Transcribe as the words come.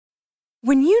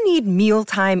When you need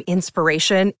mealtime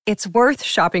inspiration, it's worth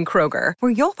shopping Kroger,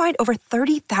 where you'll find over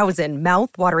 30,000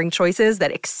 mouth-watering choices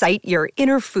that excite your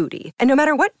inner foodie. And no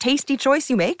matter what tasty choice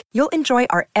you make, you'll enjoy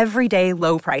our everyday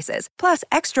low prices, plus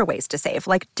extra ways to save,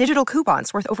 like digital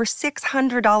coupons worth over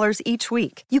 $600 each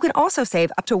week. You can also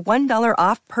save up to $1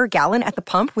 off per gallon at the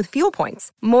pump with fuel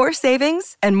points. More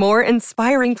savings and more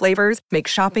inspiring flavors make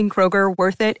shopping Kroger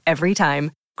worth it every time.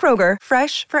 Kroger,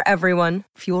 fresh for everyone.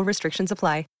 Fuel restrictions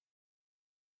apply.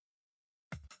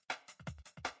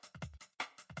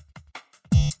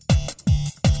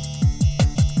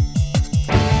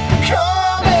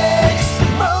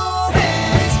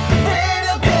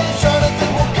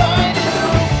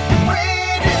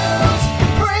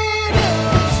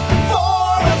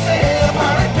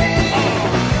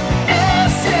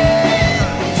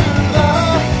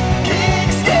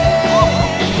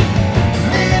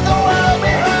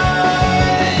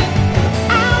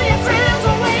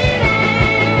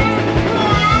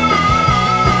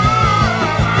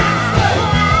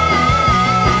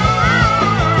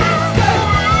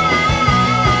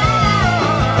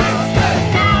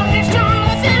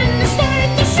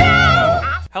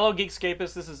 Hello,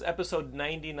 Geekscapists. This is episode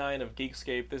 99 of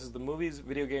Geekscape. This is the movies,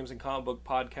 video games, and comic book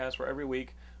podcast where every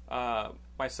week,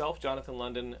 myself, Jonathan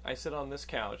London, I sit on this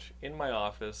couch in my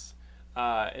office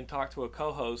and talk to a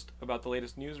co-host about the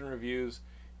latest news and reviews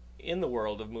in the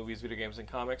world of movies, video games, and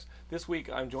comics. This week,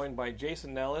 I'm joined by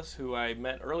Jason Nellis, who I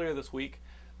met earlier this week.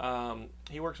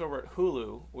 He works over at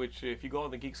Hulu, which if you go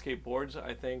on the Geekscape boards,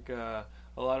 I think a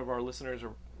lot of our listeners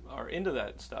are into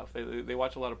that stuff. They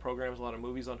watch a lot of programs, a lot of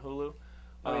movies on Hulu.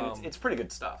 I mean, it's pretty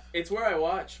good stuff. It's where I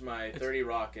watch my 30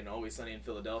 Rock and Always Sunny in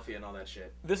Philadelphia and all that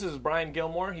shit. This is Brian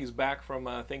Gilmore. He's back from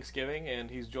Thanksgiving, and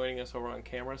he's joining us over on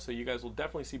camera, so you guys will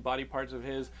definitely see body parts of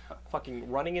his fucking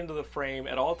running into the frame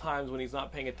at all times when he's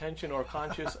not paying attention or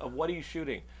conscious of what he's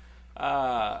shooting.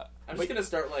 I'm just going to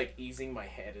start, easing my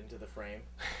head into the frame.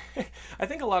 I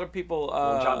think a lot of people...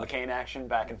 John McCain action,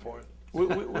 back and forth.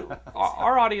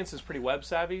 Our audience is pretty web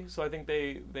savvy, so I think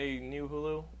they knew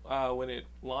Hulu when it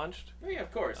launched. Oh, yeah,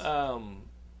 of course.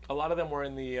 A lot of them were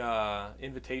in the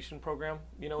invitation program.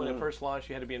 You know, when it first launched,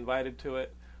 you had to be invited to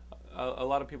it. A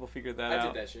lot of people figured that out. I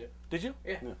did that shit. Did you?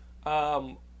 Yeah.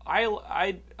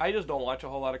 I just don't watch a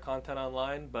whole lot of content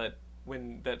online, but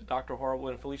when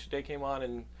Felicia Day came on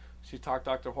and she talked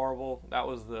Dr. Horrible, that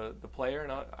was the player,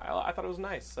 and I thought it was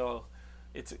nice. So.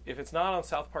 If it's not on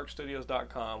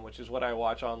SouthParkStudios.com, which is what I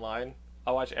watch online,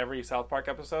 I watch every South Park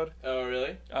episode. Oh, really?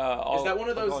 Is that one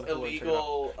of those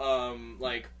illegal,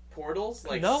 portals?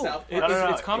 No,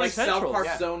 it's Comedy Central.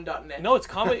 SouthParkZone.net. No, it's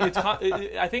Comedy.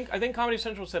 I think Comedy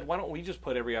Central said, "Why don't we just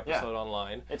put every episode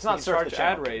online? It's not charge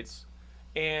ad rates."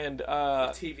 And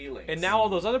TV links. And now all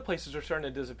those other places are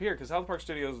starting to disappear because South Park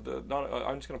Studios.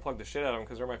 I'm just going to plug the shit out of them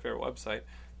because they're my favorite website.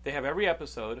 They have every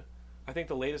episode. I think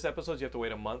the latest episodes, you have to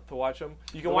wait a month to watch them.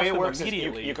 You can watch them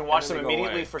immediately. You can watch them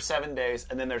immediately for 7 days,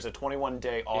 and then there's a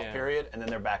 21-day off period, and then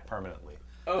they're back permanently.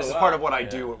 This is part of what I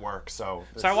do at work. So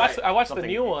I watch the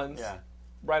new ones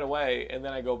right away, and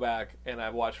then I go back and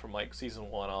I watch from season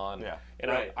 1 on. Yeah.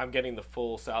 And I'm getting the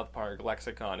full South Park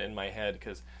lexicon in my head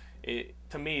because it,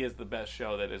 to me, is the best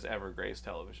show that has ever graced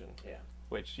television. Yeah.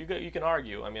 Which you can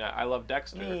argue. I mean, I love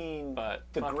Dexter, but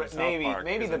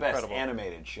maybe the best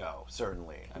animated show,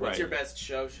 certainly. What's your best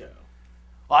show?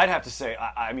 Well, I'd have to say,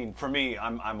 I mean, for me,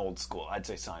 I'm old school. I'd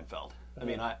say Seinfeld. I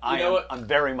mean, I'm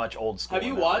very much old school. Have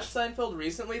you watched Seinfeld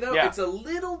recently, though? Yeah. It's a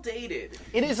little dated.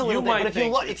 It is a little dated,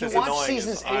 but if you watch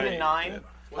seasons 8 and 9...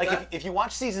 if you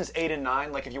watch seasons 8 and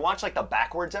 9, if you watch the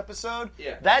backwards episode,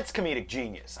 that's comedic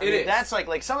genius. I mean, that's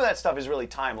like some of that stuff is really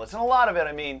timeless, and a lot of it,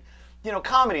 I mean,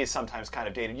 comedy is sometimes kind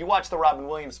of dated. You watch the Robin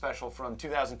Williams special from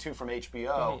 2002 from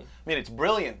HBO. I mean, it's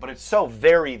brilliant, but it's so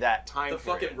very that time period. The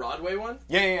fucking Broadway one?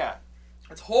 Yeah.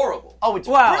 It's horrible. Oh, it's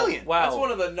brilliant. Wow. That's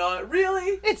one of the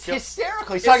really? It's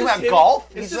hysterical. He's talking about golf.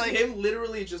 It's just him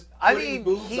literally just putting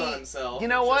boobs on himself. You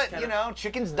know what?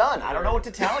 Chicken's done. I don't know what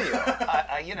to tell you.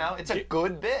 It's a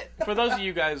good bit. For those of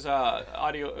you guys who are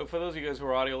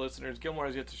audio listeners, Gilmore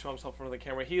has yet to show himself in front of the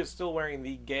camera. He is still wearing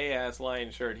the gay-ass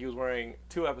lion shirt he was wearing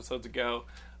 2 episodes ago.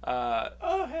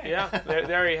 Hey. Yeah,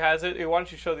 there he has it. Why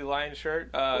don't you show the lion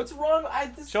shirt? What's wrong?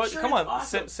 Show it. Come on,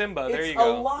 awesome. Simba. There you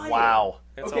go. A lion. Wow.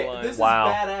 It's a lion. This is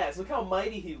badass. Look how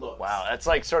mighty he looks. Wow,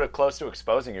 that's sort of close to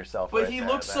exposing yourself. But he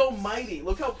looks so mighty.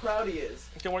 Look how proud he is.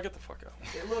 Gilmore, get the fuck out.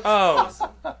 It looks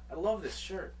awesome. I love this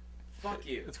shirt. Fuck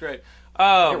you. It's great.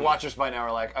 Your watchers by now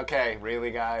are like, okay,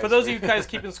 really, guys? For those of you guys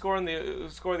keeping score,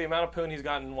 the amount of poon he's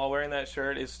gotten while wearing that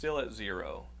shirt is still at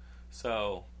 0.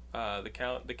 So the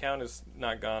count is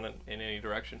not gone in any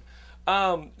direction.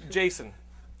 Jason.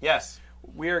 Yes.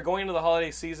 we are going into the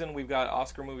holiday season. We've got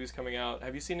Oscar movies coming out.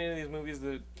 Have you seen any of these movies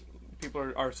that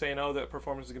people are saying, oh, that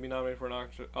performance is going to be nominated for an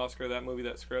Oscar, that movie,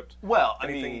 that script? Well, I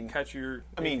mean,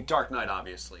 Dark Knight,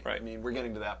 obviously. Right. I mean, we're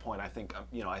getting to that point. I think,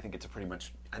 I think it's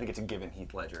a given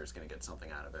Heath Ledger is going to get something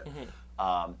out of it.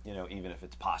 Mm-hmm. Even if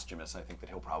it's posthumous, I think that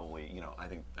he'll probably, I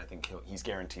think he's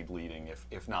guaranteed leading,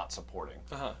 if not supporting.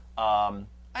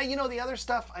 The other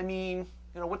stuff,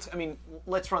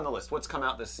 let's run the list. What's come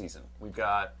out this season? We've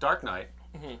got Dark Knight.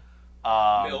 Mm-hmm.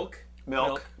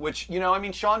 Milk, which,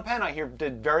 Sean Penn, I hear,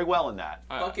 did very well in that.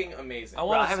 Fucking amazing.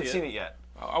 I haven't seen it yet.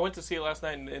 I went to see it last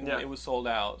night, and it was sold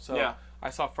out. So I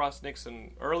saw Frost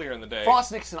Nixon earlier in the day.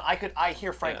 Frost Nixon, I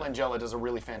hear Frank Langella does a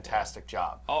really fantastic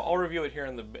job. I'll review it here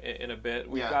in a bit.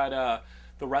 We've got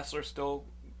The Wrestler still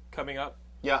coming up.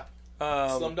 Yeah.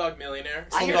 Slumdog Millionaire.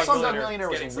 I hear Slumdog Millionaire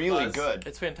was really good.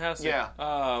 It's fantastic. Yeah.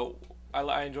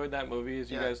 I enjoyed that movie, as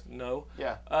you guys know.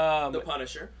 Yeah. The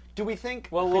Punisher. Do we think?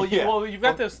 Well, you've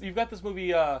got this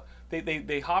movie.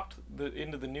 They hopped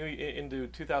into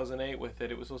 2008 with it.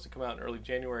 It was supposed to come out in early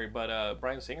January, but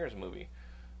Bryan Singer's movie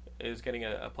is getting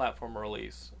a platform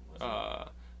release.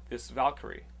 This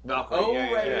Valkyrie. Oh,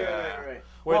 right.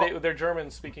 Where they're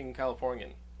German-speaking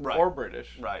Californian. Right. Or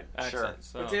British. Right,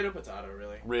 accents, sure. So. Potato,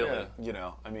 really. Really,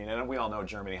 and we all know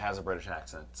Germany has a British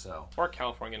accent, so. Or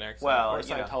Californian accent. Well, or a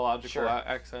Scientological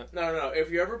accent. No. If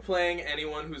you're ever playing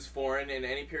anyone who's foreign in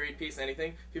any period piece,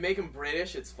 anything, if you make them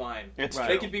British, it's fine. It's true.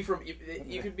 They could be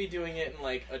you could be doing it in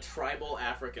like a tribal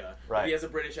Africa. Right. He has a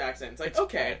British accent. It's like,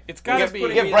 okay. It's gotta be.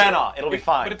 Give Branagh, it'll be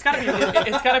fine. But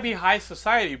it's gotta be high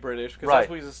society British, because that's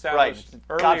what he's established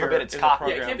earlier. God forbid it's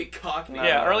Cockney. Yeah, it can't be Cockney.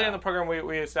 Earlier in the program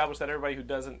we established that everybody who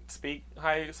doesn't speak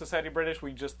high society British,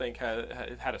 we just think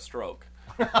had a stroke.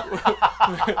 When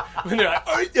they're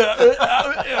like,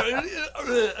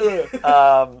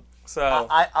 so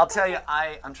I'll tell you,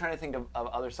 I'm trying to think of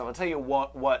other stuff. I'll tell you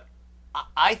what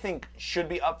I think should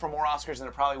be up for more Oscars, and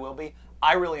it probably will be.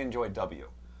 I really enjoyed W.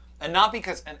 And not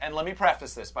because, and let me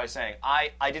preface this by saying,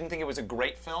 I didn't think it was a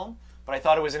great film, but I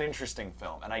thought it was an interesting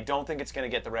film. And I don't think it's going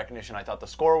to get the recognition. I thought the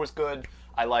score was good.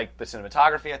 I liked the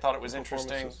cinematography. I thought it was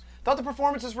interesting. I thought the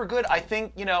performances were good. I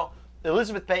think,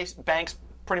 Elizabeth Banks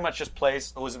pretty much just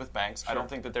plays Elizabeth Banks. Sure. I don't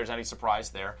think that there's any surprise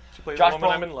there. She plays the woman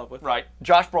I'm in love with. Right.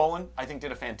 Josh Brolin, I think,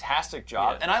 did a fantastic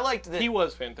job. Yeah. And I liked that. He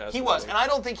was fantastic. He was. And I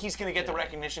don't think he's going to get the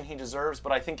recognition he deserves,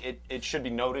 but I think it should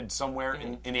be noted somewhere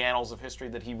in the annals of history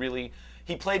that he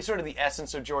played sort of the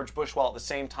essence of George Bush while at the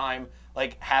same time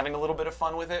having a little bit of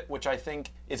fun with it, which I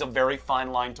think is a very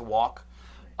fine line to walk.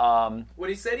 What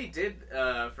he said he did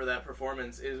for that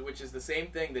performance which is the same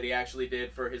thing that he actually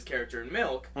did for his character in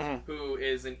Milk, who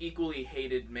is an equally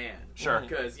hated man. Sure.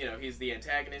 Because, he's the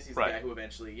antagonist, he's the guy who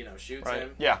eventually, shoots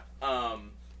him. Yeah.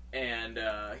 And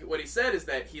what he said is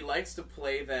that he likes to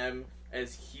play them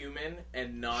as human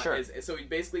and not as... So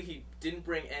he didn't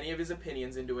bring any of his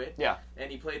opinions into it. Yeah. And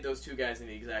he played those two guys in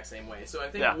the exact same way. So I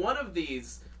think one of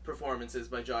these performances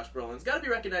by Josh Brolin's got to be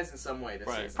recognized in some way this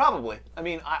season. Probably. I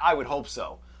mean, I would hope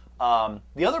so.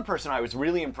 The other person I was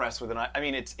really impressed with, and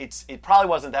it probably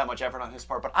wasn't that much effort on his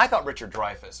part, but I thought Richard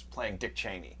Dreyfuss playing Dick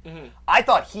Cheney. Mm-hmm. I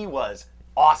thought he was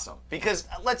awesome because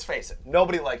let's face it,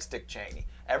 nobody likes Dick Cheney.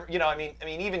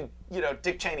 Even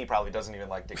Dick Cheney probably doesn't even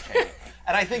like Dick Cheney.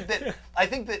 And I think that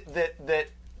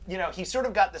he sort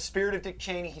of got the spirit of Dick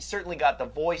Cheney. He certainly got the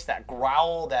voice, that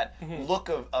growl, that look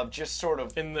of just sort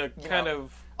of in the kind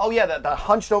of. Oh yeah, the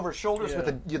hunched over shoulders with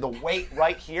the weight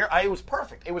right here. It was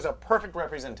perfect. It was a perfect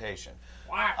representation.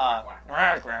 I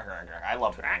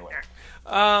loved it anyway.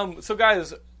 So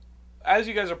guys, as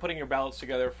you guys are putting your ballots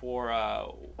together for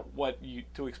what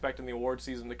to expect in the award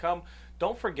season to come,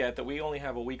 don't forget that we only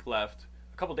have a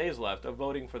couple days left of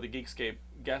voting for the Geekscape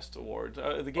Guest Awards.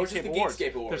 The Geekscape Awards.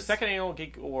 The second annual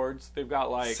Geek Awards. They've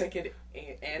got second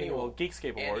annual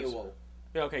Geekscape Awards.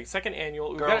 Yeah, okay, second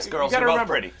annual. Girls, you're both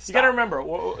pretty. You gotta remember,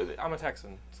 I'm a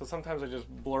Texan, so sometimes I just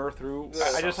blur through.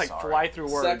 I just fly through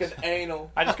words. Second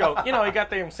annual. I just go, you got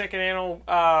the second annual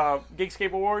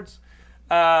Geekscape Awards.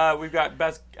 We've got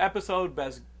best episode,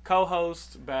 best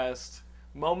co-host, best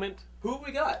moment. Who have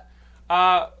we got?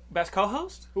 Best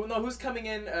co-host? Who's coming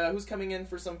in? Who's coming in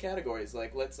for some categories?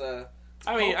 Let's.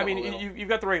 You've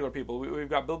got the regular people. We've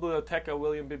got Biblioteca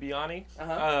William Bibiani.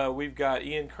 We've got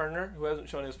Ian Kerner, who hasn't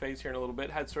shown his face here in a little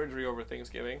bit. Had surgery over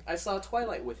Thanksgiving. I saw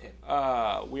Twilight with him.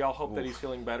 We all hope that he's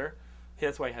feeling better.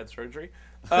 That's why he had surgery.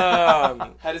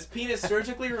 Had his penis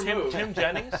surgically removed. Tim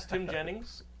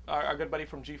Jennings, our good buddy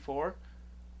from G4.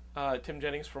 Tim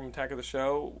Jennings from Attack of the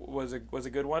Show was a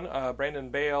good one. Brandon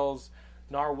Bales,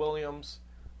 Nar Williams,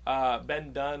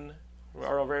 Ben Dunn,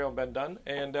 our very own Ben Dunn,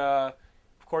 and of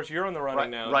course, you're in the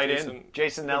running now. Right in.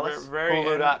 Jason Nellis,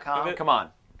 Hulu.com. Come on.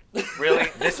 Really?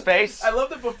 This space? I love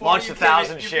that before launched you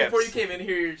 1,000 ships. Before you came in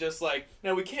here, you're just like,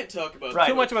 no, we can't talk about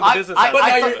too much about the business.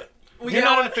 You're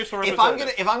not an official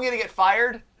representative. If I'm gonna get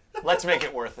fired, let's make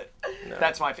it worth it. No.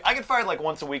 That's my. I get fired like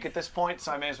once a week at this point,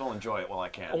 so I may as well enjoy it while I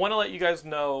can. I want to let you guys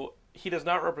know he does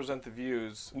not represent the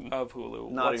views of Hulu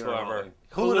whatsoever.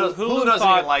 Hulu doesn't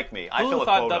even like me. I feel Hulu a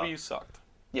thought quota. W sucked.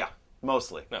 Yeah,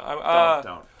 mostly. No,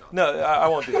 don't. No, I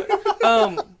won't do that.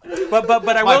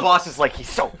 But I will. My boss is like, he's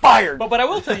so fired. But I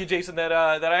will tell you, Jason, that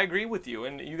I agree with you,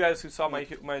 and you guys who saw my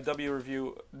W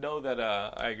review know that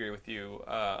I agree with you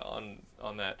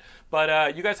on that.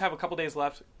 But you guys have a couple days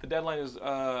left. The deadline is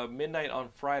midnight on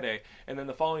Friday, and then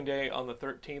the following day on the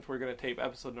 13th, we're going to tape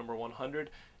episode number 100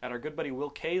 at our good buddy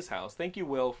Will Kay's house. Thank you,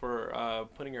 Will, for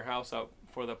putting your house up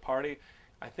for the party.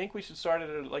 I think we should start it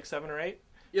at like 7 or 8.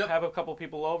 Yep. Have a couple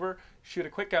people over, shoot a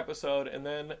quick episode, and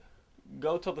then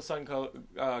go till the sun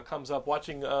comes up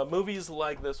watching movies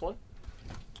like this one.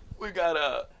 We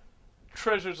got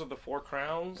Treasures of the Four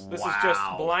Crowns. This is just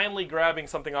blindly grabbing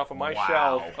something off of my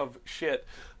shelf of shit.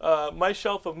 My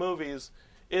shelf of movies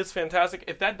is fantastic.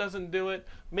 If that doesn't do it,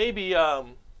 maybe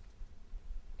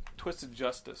Twisted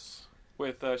Justice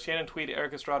with Shannon Tweed,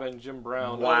 Eric Estrada, and Jim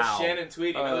Brown. Wow. Oh, Shannon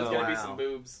Tweed, you know there's going to be some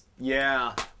boobs.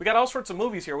 Yeah. We got all sorts of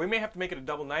movies here. We may have to make it a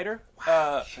double-nighter.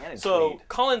 Shannon Tweed.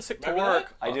 Colin's sick to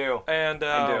work. I do. And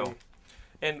I do.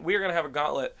 And we are going to have a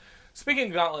gauntlet. Speaking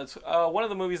of gauntlets, one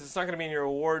of the movies that's not going to be in your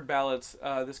award ballots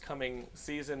this coming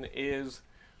season is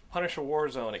Punisher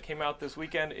Warzone. It came out this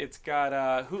weekend. It's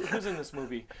got who's in this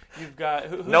movie? You've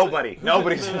got Nobody's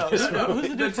in this movie. Who's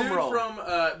the dude from Rome?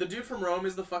 The dude from Rome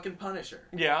is the fucking Punisher.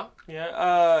 Yeah.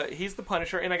 He's the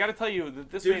Punisher, and I got to tell you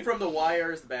that this dude from The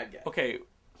Wire is the bad guy. Okay.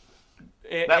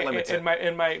 That limits it.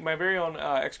 And my very own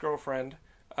ex-girlfriend,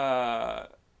 I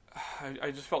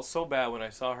just felt so bad when I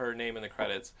saw her name in the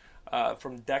credits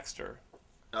from Dexter.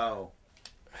 Oh.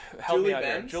 Help me out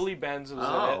here. Julie Benz was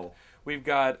in it. We've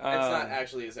got... it's not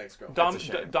actually his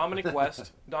ex-girlfriend. Dominic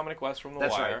West. Dominic West from The Wire.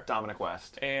 That's right, Dominic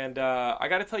West. And I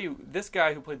got to tell you, this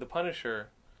guy who played the Punisher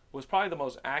was probably the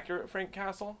most accurate Frank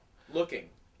Castle. Looking.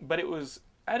 But it was...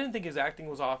 I didn't think his acting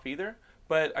was off either.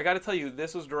 But I got to tell you,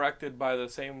 this was directed by the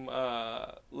same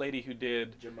lady who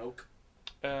did... Jamoke.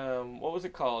 What was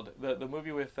it called? The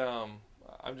movie with...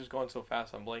 I'm just going so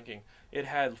fast, I'm blanking. It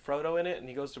had Frodo in it, and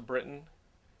he goes to Britain...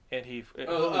 And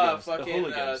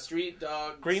hooligans, Street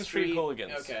Dog. Green Street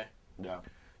Hooligans. Okay. Yeah.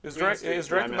 It was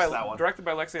directed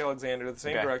by Lexi Alexander, the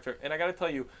same director. And I got to tell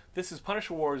you, this is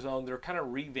Punisher Warzone. They're kind of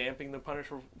revamping the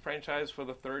Punisher franchise for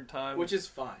the third time. Which is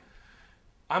fine.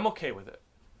 I'm okay with it.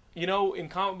 You know, in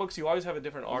comic books, you always have a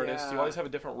different artist. Yeah. You always have a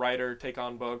different writer take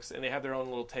on books, and they have their own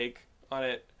little take on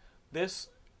it. This,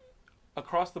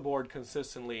 across the board,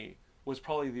 consistently, was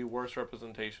probably the worst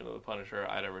representation of the Punisher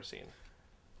I'd ever seen.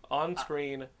 On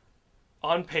screen...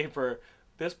 On paper,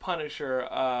 this Punisher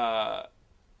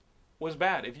was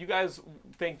bad. If you guys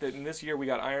think that in this year we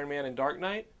got Iron Man and Dark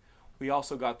Knight, we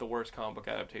also got the worst comic book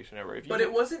adaptation ever. But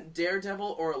it wasn't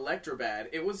Daredevil or Elektra bad.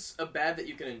 It was a bad that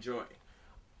you can enjoy.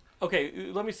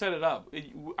 Okay, let me set it up.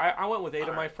 I went with 8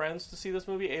 of my friends to see this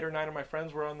movie. 8 or 9 of my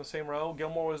friends were on the same row.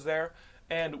 Gilmore was there.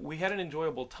 And we had an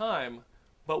enjoyable time,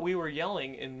 but we were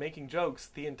yelling and making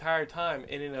jokes the entire time.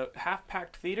 And in a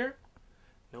half-packed theater,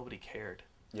 nobody cared.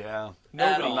 Yeah,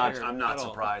 I'm not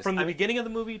surprised. From the beginning of the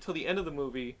movie till the end of the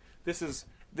movie, this is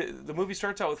the movie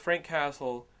starts out with Frank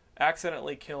Castle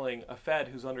accidentally killing a Fed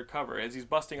who's undercover. As he's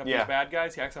busting up these bad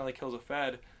guys, he accidentally kills a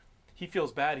Fed. He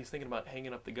feels bad. He's thinking about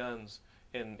hanging up the guns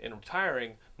and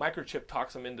retiring. Microchip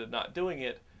talks him into not doing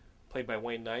it. Played by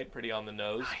Wayne Knight, pretty on the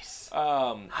nose.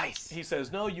 Nice. He says,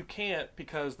 "No, you can't,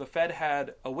 because the Fed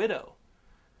had a widow,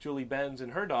 Julie Benz,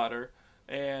 and her daughter,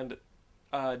 and."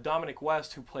 Dominic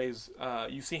West, who plays,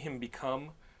 you see him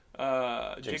become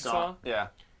Jigsaw. Yeah.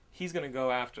 He's going to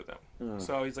go after them.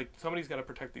 So he's like, somebody's got to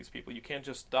protect these people. You can't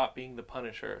just stop being the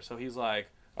Punisher. So he's like,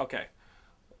 okay,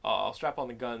 I'll strap on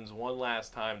the guns one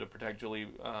last time to protect Julie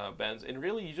Benz. And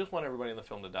really, you just want everybody in the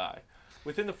film to die.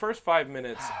 Within the first 5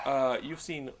 minutes, you've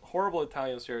seen horrible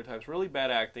Italian stereotypes, really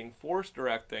bad acting, forced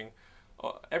directing.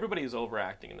 Everybody is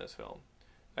overacting in this film.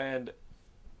 And...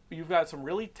 You've got some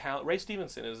really talented... Ray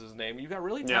Stevenson is his name. You've got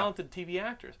really talented TV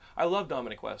actors. I love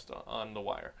Dominic West on The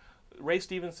Wire. Ray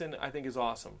Stevenson, I think, is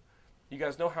awesome. You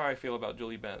guys know how I feel about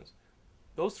Julie Benz.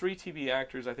 Those 3 TV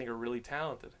actors, I think, are really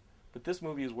talented. But this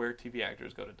movie is where TV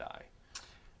actors go to die.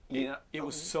 It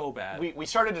was so bad. We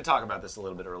started to talk about this a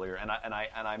little bit earlier, and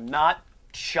I'm not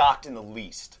shocked in the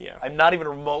least. Yeah. I'm not even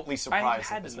remotely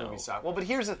surprised that this movie sucked. Well, but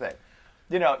here's the thing.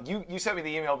 You know, you sent me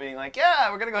the email being like,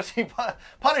 yeah, we're going to go see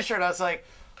Punisher, and I was like...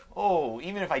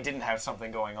 even if I didn't have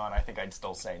something going on, I think I'd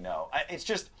still say no. It's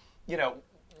just,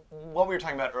 what we were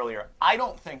talking about earlier. I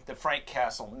don't think that Frank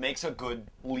Castle makes a good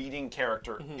leading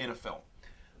character in a film.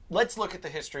 Let's look at the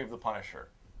history of the Punisher.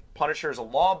 Punisher is a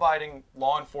law-abiding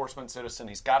law enforcement citizen.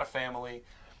 He's got a family.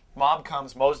 Mob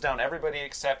comes, mows down everybody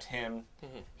except him.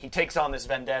 He takes on this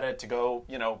vendetta to go,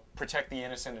 protect the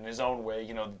innocent in his own way.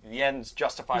 The ends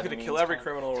justify the means. He's going to kill every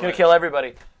criminal. He's going to kill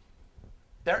everybody.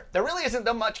 There really isn't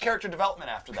that much character development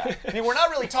after that. I mean, we're not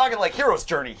really talking like hero's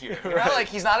journey here. Like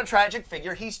he's not a tragic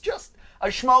figure. He's just a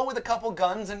schmo with a couple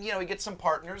guns, and he gets some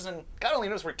partners, and God only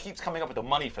knows where he keeps coming up with the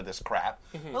money for this crap.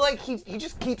 But like he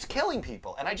just keeps killing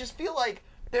people, and I just feel like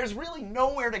there's really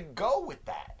nowhere to go with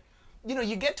that.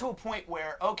 You get to a point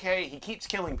where, okay, he keeps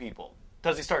killing people.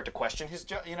 Does he start to question his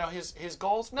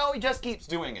goals? No, he just keeps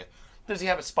doing it. Does he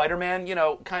have a Spider-Man,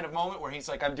 kind of moment where he's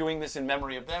like, I'm doing this in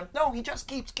memory of them? No, he just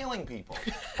keeps killing people.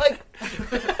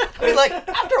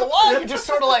 After a while, you're just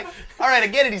sort of like, all right, I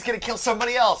get it, he's going to kill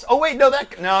somebody else. Oh, wait, no,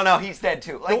 he's dead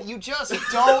too. Like, you just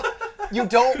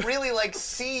don't really,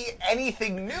 see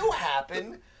anything new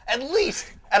happen. At least,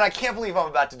 and I can't believe I'm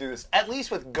about to do this, at least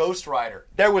with Ghost Rider,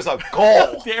 there was a goal.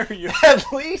 How dare you?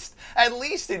 At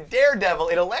least in Daredevil,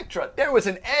 in Elektra, there was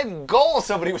an end goal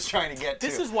somebody was trying to get to.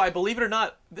 This is why, believe it or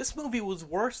not, this movie was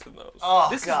worse than those. Oh,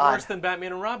 this God. is worse than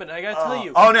Batman and Robin, I gotta tell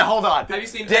you. Oh, no, hold on. Have you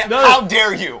seen How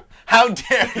dare you? How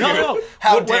dare you? No.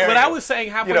 How dare you? What I was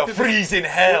saying halfway through freeze in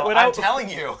hell. I'm telling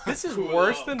you. This is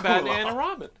worse than Batman and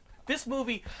Robin. This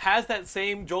movie has that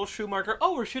same Joel Schumacher,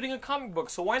 we're shooting a comic book,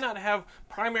 so why not have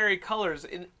primary colors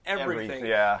in everything?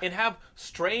 And have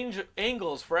strange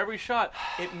angles for every shot.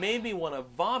 It made me want to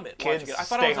vomit Kids, watching it.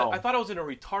 I thought I was in a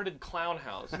retarded clown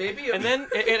house. And then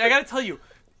I got to tell you,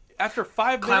 after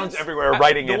 5 minutes... Clowns everywhere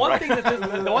writing the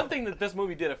one thing that this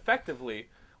movie did effectively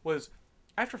was,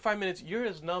 after 5 minutes, you're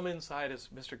as numb inside as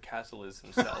Mr. Castle is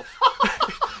himself.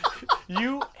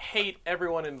 You hate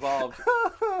everyone involved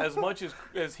as much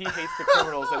as he hates the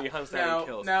criminals that he hunts down and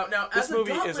kills. Now, this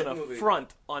movie is an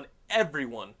affront on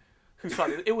everyone who saw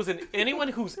it. It was anyone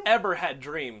who's ever had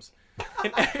dreams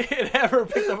and ever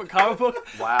picked up a comic book.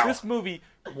 Wow. This movie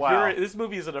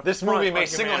is an affront. This movie may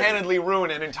single-handedly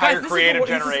ruin an entire creative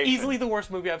generation. This is easily the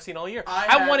worst movie I've seen all year.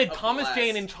 I wanted Thomas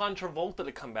Jane and John Travolta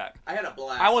to come back. I had a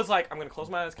blast. I was like, I'm going to close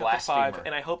my eyes, count to 5,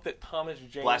 and I hope that Thomas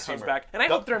Jane comes back. And I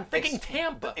hope they're in freaking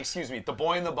Tampa. Excuse me, The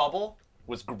Boy in the Bubble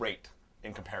was great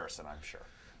in comparison, I'm sure.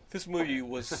 This movie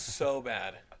was so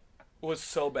bad. It was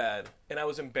so bad. And I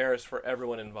was embarrassed for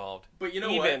everyone involved. But you know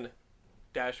Even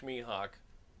Dash Mihawk,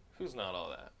 who's not all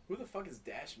that. Who the fuck is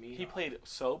Dash Mihawk? He played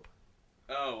Soap.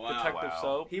 Oh, wow. Detective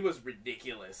Soap. He was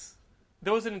ridiculous.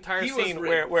 There was an entire scene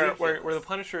where the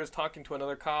Punisher is talking to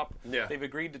another cop. Yeah. They've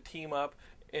agreed to team up,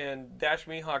 and Dash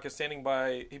Mihawk is standing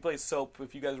by. He plays Soap.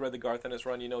 If you guys read the Garth Ennis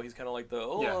run, he's kind of like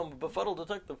I'm a befuddled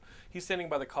detective. He's standing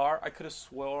by the car. I could have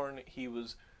sworn he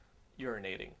was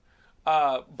urinating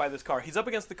by this car. He's up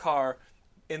against the car,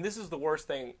 and this is the worst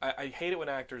thing. I hate it when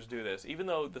actors do this. Even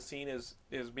though the scene is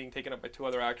being taken up by 2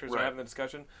 other actors and having a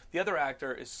discussion, the other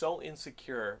actor is so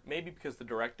insecure, maybe because the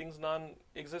directing's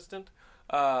non-existent,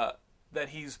 that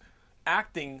he's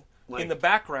acting in the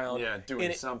background. Yeah,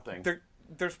 doing something.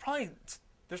 There's probably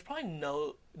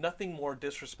nothing more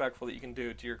disrespectful that you can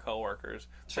do to your coworkers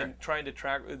than trying to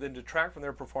detract from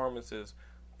their performances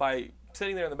by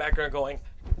sitting there in the background going,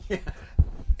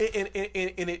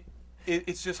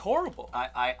 it's just horrible.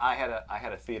 I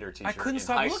had a theater teacher. I couldn't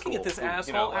stop looking at this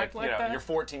asshole act like that. You're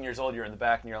 14 years old. You're in the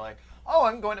back, and you're like, "Oh,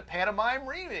 I'm going to pantomime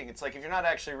reading." It's like, if you're not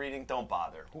actually reading, don't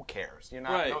bother. Who cares? You're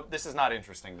not. Right. No, this is not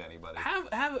interesting to anybody.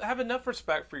 Have enough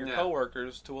respect for your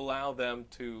coworkers to allow them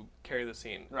to carry the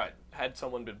scene. Right. Had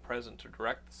someone been present to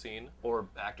direct the scene, or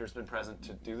actors been present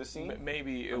to do the scene,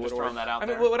 maybe it would have throwing that out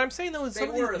there. What I'm saying though is some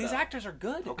of these actors are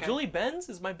good. Okay. Julie Benz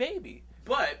is my baby.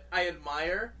 But I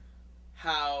admire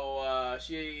how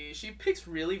she picks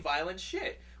really violent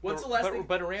shit. What's the last thing?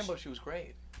 But in Rambo, she was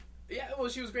great. Yeah, well,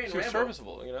 she was great in She was Rambo.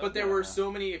 serviceable, But there were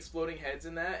so many exploding heads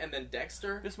in that, and then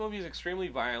Dexter. This movie is extremely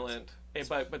violent,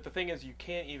 but the thing is, you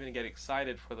can't even get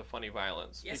excited for the funny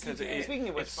violence because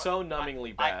it's so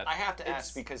numbingly bad. I have to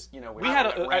ask because we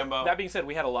had Rambo. That being said,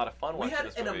 we had a lot of fun watching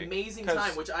this movie. We had an amazing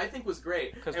time, which I think was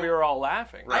great because we were all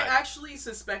laughing. Right. I actually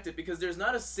suspected because there's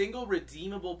not a single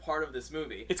redeemable part of this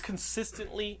movie. It's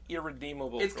consistently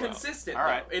irredeemable. It's consistent. All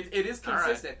right, it is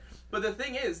consistent. Right. But the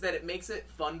thing is that it makes it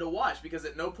fun to watch because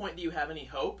at no point do you have any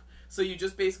hope. So you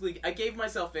just basically, I gave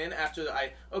myself in after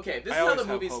this is how the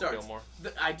movie starts.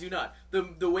 I do not.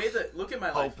 The way that, look at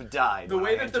my life. Hope died. The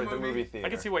way that the movie theater. I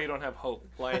can see why you don't have hope,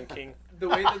 Lion King. The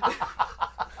way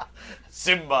that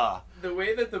Simba. The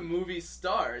way that the movie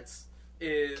starts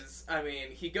is,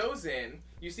 he goes in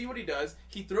You see what he does.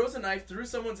 He throws a knife through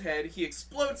someone's head. He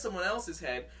explodes someone else's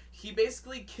head. He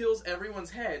basically kills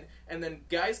everyone's head, and then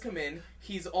guys come in.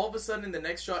 He's all of a sudden in the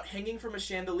next shot hanging from a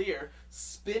chandelier,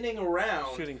 spinning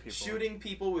around, shooting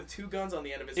people with 2 guns on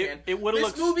the end of his hand.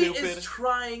 This movie is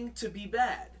trying to be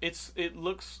bad. It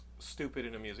looks stupid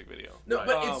in a music video. No,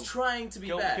 but it's trying to be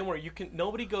bad. Gilmore,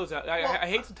 nobody goes out. I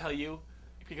hate to tell you,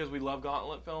 because we love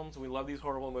Gauntlet films and we love these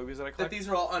horrible movies that I collect. That these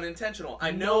are all unintentional.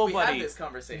 I know we had this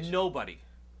conversation. Nobody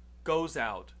goes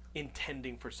out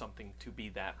intending for something to be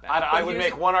that bad. I would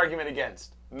make one argument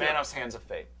against Manos Hands of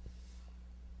Fate.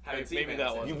 Maybe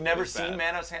that one. You've never seen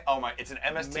Manos Hands? Oh my! It's an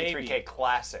MST3K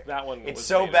classic. That one. It's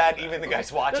so bad. Even the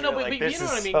guys watching it like, this is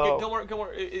so. You know what I mean?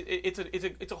 Gilmore,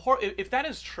 it's a horror. If that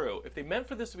is true, if they meant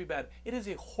for this to be bad, it is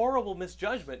a horrible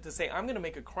misjudgment to say I'm going to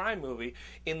make a crime movie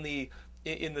in the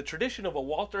tradition of a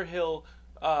Walter Hill,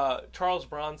 Charles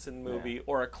Bronson movie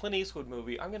or a Clint Eastwood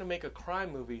movie. I'm going to make a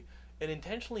crime movie and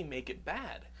intentionally make it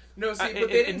bad. No, see, but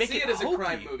they didn't see it as a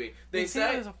crime movie. They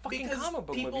said it as a fucking comic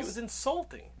book movie. It was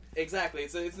insulting. Exactly,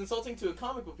 it's insulting to a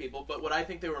comic book people. But what I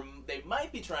think they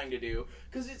might be trying to do,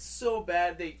 because it's so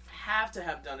bad, they have to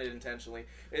have done it intentionally,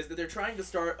 is that they're trying to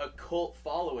start a cult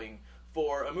following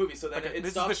for a movie, so that it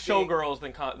this stops is the Showgirls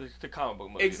than the comic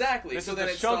book movies. Exactly. This so is then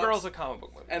the Showgirls of comic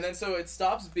book movies. And then so it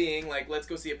stops being like, let's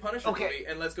go see a Punisher movie,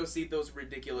 and let's go see those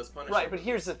ridiculous Punisher movies. But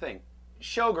here's the thing.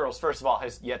 Showgirls, first of all,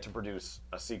 has yet to produce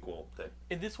a sequel.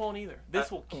 And this won't either. This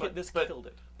killed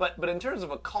it. But in terms of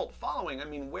a cult following, I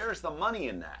mean, where's the money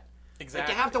in that?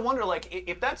 Exactly. Like, you have to wonder, like,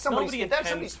 if that's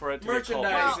somebody's for it to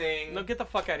merchandising. Well, no, get the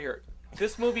fuck out of here.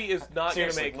 This movie is not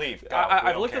going to make. Leave.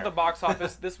 I've looked at the box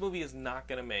office. This movie is not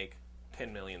going to make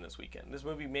 $10 million this weekend. This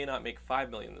movie may not make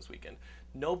 $5 million this weekend.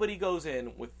 Nobody goes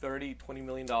in with $30, $20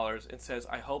 million and says,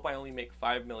 I hope I only make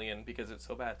 $5 million because it's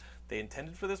so bad. They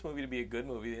intended for this movie to be a good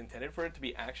movie. They intended for it to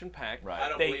be action-packed. Right. I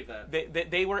don't believe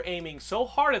that. They were aiming so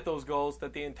hard at those goals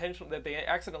that they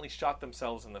accidentally shot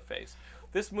themselves in the face.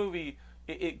 This movie,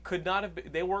 it could not have been.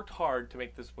 They worked hard to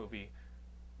make this movie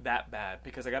that bad,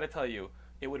 because I got to tell you,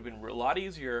 it would have been a lot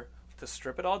easier to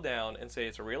strip it all down and say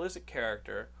it's a realistic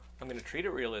character. I'm going to treat it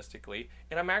realistically,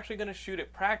 and I'm actually going to shoot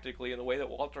it practically in the way that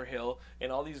Walter Hill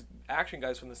and all these action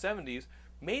guys from the 70s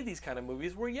made these kind of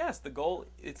movies where, yes, the goal,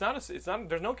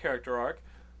 there's no character arc.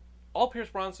 All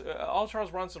Charles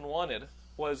Bronson wanted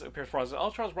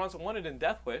in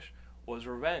Death Wish was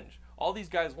revenge. All these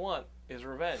guys want is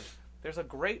revenge. There's a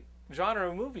great genre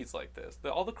of movies like this.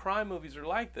 All the crime movies are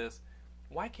like this.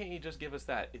 Why can't you just give us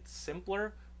that? It's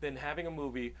simpler than having a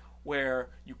movie where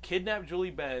you kidnap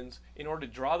Julie Benz in order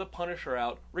to draw the Punisher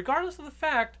out, regardless of the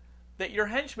fact that your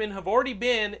henchmen have already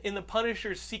been in the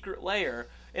Punisher's secret lair,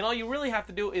 and all you really have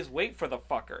to do is wait for the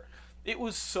fucker. It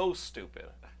was so stupid.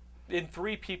 And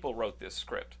 3 people wrote this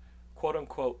script.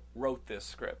 Quote-unquote, wrote this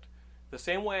script. The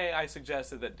same way I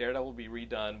suggested that Daredevil be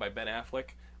redone by Ben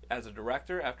Affleck as a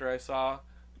director after I saw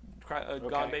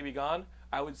Gone Baby Gone,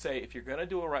 I would say if you're going to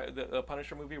do a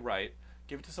Punisher movie right,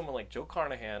 give it to someone like Joe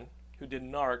Carnahan, who did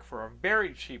Narc for a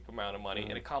very cheap amount of money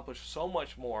and accomplished so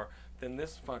much more than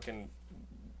this fucking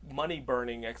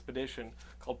money-burning expedition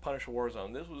called Punisher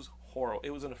Warzone. This was horrible. It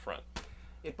was an affront.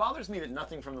 It bothers me that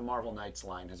nothing from the Marvel Knights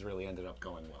line has really ended up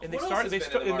going well. And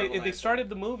they started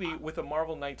the movie with a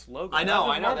Marvel Knights logo. I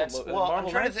know. That's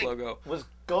Marvel Knights logo. Was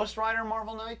Ghost Rider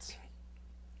Marvel Knights?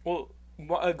 Well,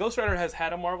 Ghost Rider has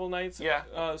had a Marvel Knights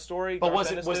story. But was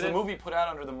the movie put out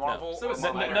under the Marvel?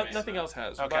 No. Nothing else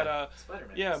has. Okay.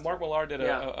 But Mark Millar did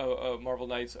a Marvel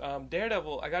Knights.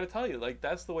 Daredevil, I got to tell you, like,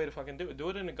 that's the way to fucking do it. Do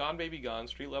it in a Gone Baby Gone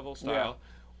street level style. Yeah.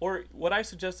 Or what I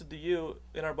suggested to you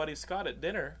and our buddy Scott at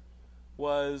dinner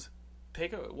was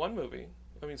take one movie.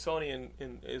 I mean, Sony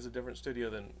is a different studio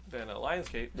than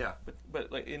Lionsgate. Yeah.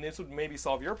 But like, and this would maybe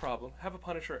solve your problem. Have a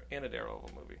Punisher and a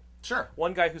Daredevil movie. Sure.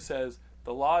 One guy who says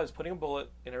the law is putting a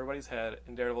bullet in everybody's head,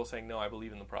 and Daredevil saying, "No, I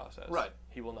believe in the process. Right.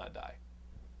 He will not die."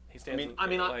 He stands.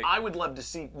 I would love to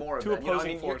see more of that. Two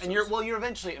opposing forces. You're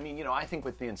eventually. I mean, I think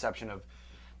with the inception of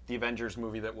the Avengers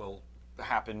movie that will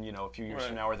happen, a few years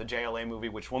from now, or the JLA movie,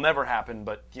 which will never happen,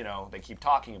 but they keep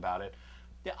talking about it.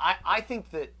 Yeah, I think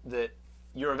that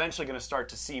you're eventually going to start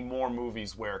to see more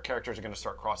movies where characters are going to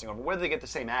start crossing over. Whether they get the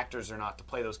same actors or not to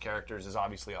play those characters is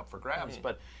obviously up for grabs. Mm-hmm.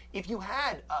 But if you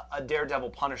had a Daredevil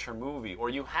Punisher movie, or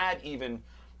you had even,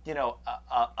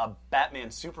 a Batman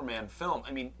Superman film,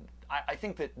 I mean, I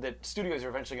think that studios are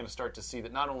eventually going to start to see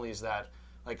that not only is that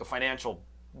like a financial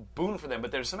boon for them,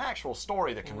 but there's some actual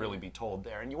story that can really be told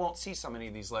there, and you won't see so many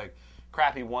of these like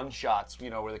crappy one-shots,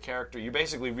 where the character, you're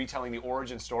basically retelling the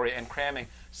origin story and cramming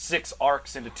 6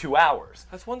 arcs into 2 hours.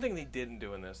 That's one thing they didn't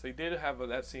do in this. They did have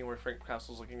that scene where Frank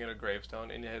Castle's looking at a gravestone,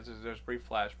 and there's brief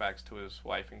flashbacks to his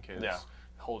wife and kids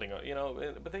holding on,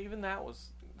 but even that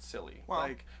was silly. Well,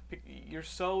 like, you're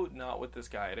so not with this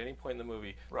guy at any point in the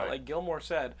movie. Right. But like Gilmore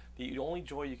said, the only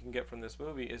joy you can get from this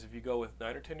movie is if you go with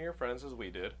 9 or 10 of your friends, as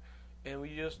we did, and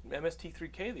we just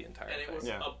MST3K the entire thing. And it was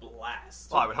a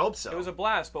blast. Well, I would hope so. It was a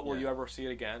blast, but will you ever see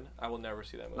it again? I will never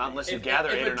see that movie. Not unless you gather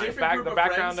 8 or 9. If a different group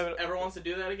of friends ever wants to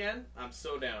do that again, I'm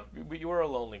so down. You are a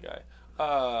lonely guy.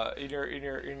 In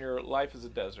your life is a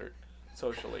desert,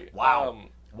 socially. Wow.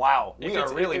 Wow, we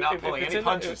are really not pulling any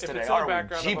punches today, are we?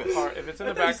 If it's in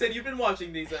the background, you said you've been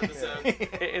watching these episodes.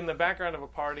 In the background of a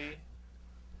party,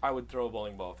 I would throw a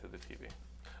bowling ball through the TV.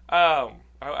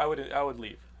 I would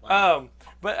leave. Wow.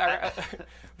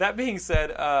 That being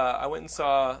said, I went and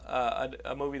saw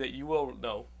a movie that you will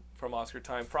know from Oscar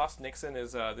time. Frost Nixon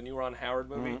is the new Ron Howard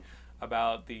movie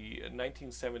about the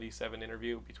 1977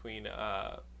 interview between.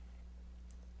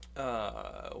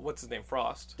 What's his name?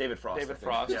 Frost. David Frost. David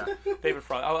Frost. Yeah. David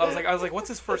Frost. I was like, what's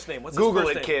his first name? What's Google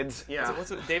his first it, name? kids. Yeah. What's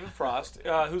it? David Frost.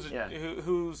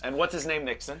 Who's and what's his name?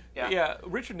 Nixon. Yeah. Yeah.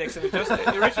 Richard Nixon.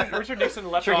 Richard Nixon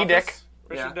left Turkey office. Dick.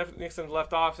 Richard Nixon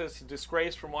left office. He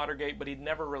disgraced from Watergate, but he'd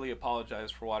never really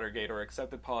apologized for Watergate or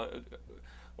accepted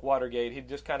Watergate. He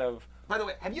just kind of. By the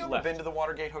way, have you ever been to the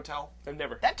Watergate Hotel? I've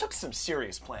never. That took some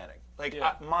serious planning. Like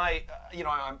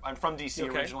I'm from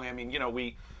DC originally. I mean,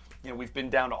 we've been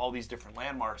down to all these different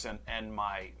landmarks, and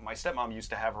my stepmom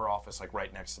used to have her office like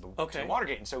right next to the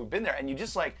Watergate, and so we've been there, and you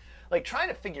just like trying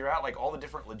to figure out like all the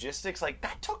different logistics, like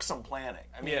that took some planning.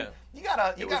 I mean, you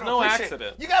gotta no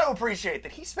accident. You gotta appreciate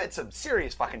that he spent some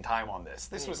serious fucking time on this.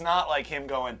 This was not like him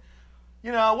going,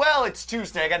 well, it's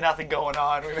Tuesday, I got nothing going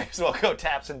on. We may as well go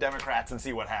tap some Democrats and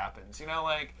see what happens.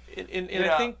 I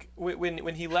think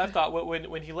when he left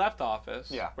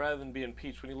office, rather than be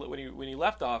impeached, when he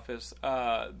left office,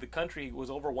 the country was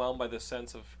overwhelmed by this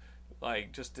sense of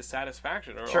like just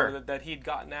dissatisfaction, or that he'd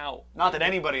gotten out. Not that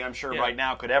anybody, I'm sure, right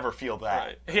now could ever feel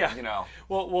that. Right. Yeah.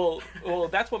 Well,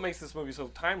 that's what makes this movie so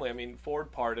timely. I mean,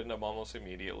 Ford pardoned him almost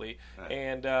immediately,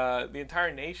 and the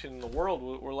entire nation, the world,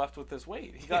 were left with this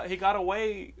weight. He got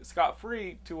away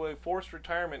scot-free to a forced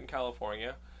retirement in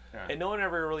California, and no one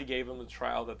ever really gave him the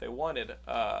trial that they wanted.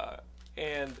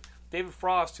 And David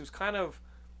Frost, he's kind of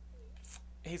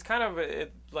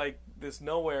like this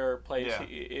nowhere place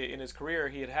in his career.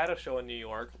 He had a show in New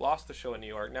York, lost the show in New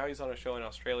York. Now he's on a show in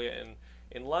Australia and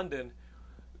in London.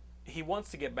 He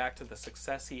wants to get back to the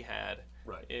success he had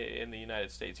in the United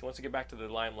States. He wants to get back to the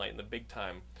limelight and the big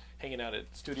time, hanging out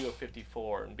at Studio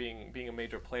 54 and being a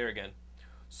major player again.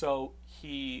 So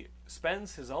he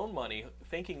spends his own money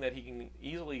thinking that he can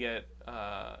easily get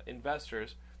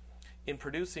investors in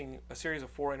producing a series of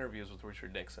 4 interviews with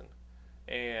Richard Nixon.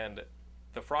 And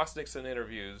the Frost-Nixon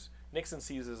interviews, Nixon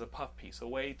sees as a puff piece, a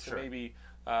way to maybe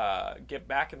get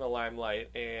back in the limelight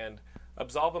and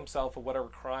absolve himself of whatever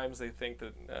crimes they think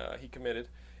that he committed.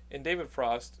 And David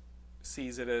Frost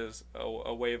sees it as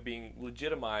a way of being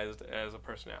legitimized as a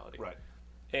personality. Right.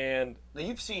 And now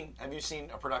have you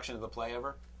seen a production of the play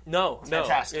ever? No, it's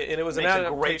fantastic. And it was an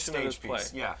adaptation of this play.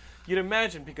 Yeah. You'd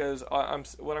imagine, because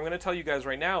what I'm going to tell you guys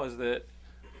right now is that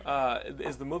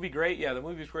is the movie great? Yeah, the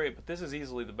movie's great, but this is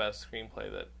easily the best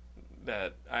screenplay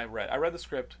that I read. I read the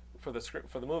script for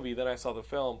the movie, then I saw the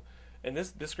film, and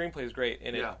this screenplay is great,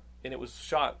 and it was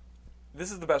shot.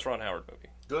 This is the best Ron Howard movie.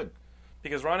 Good.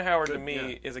 Because Ron Howard to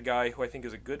me is a guy who I think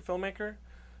is a good filmmaker,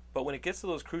 but when it gets to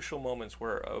those crucial moments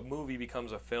where a movie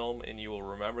becomes a film and you will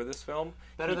remember this film,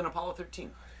 better than Apollo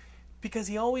 13. Because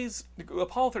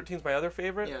Apollo 13 is my other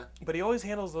favorite, but he always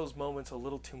handles those moments a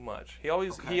little too much. He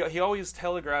always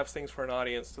telegraphs things for an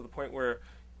audience to the point where,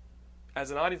 as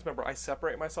an audience member, I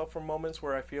separate myself from moments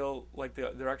where I feel like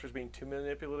the director's being too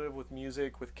manipulative with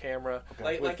music, with camera,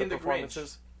 with like the in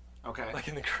performances. Okay. Like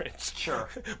in The Grinch. Sure.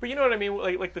 But you know what I mean?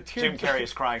 Like the tear. Jim Carrey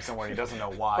is crying somewhere. He doesn't know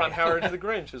why. Ron Howard's The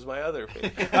Grinch is my other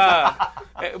favorite.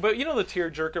 But you know the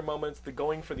tear-jerker moments, the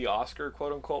going for the Oscar,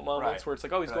 quote-unquote moments, where it's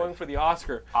like, oh, he's going for the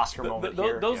Oscar. Moment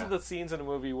Those are the scenes in a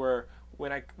movie where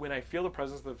when I feel the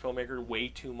presence of the filmmaker way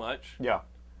too much,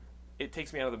 it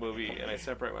takes me out of the movie and I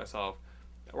separate myself.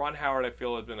 Ron Howard, I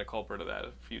feel, has been a culprit of that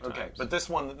a few times. Okay, but this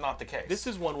one, not the case. This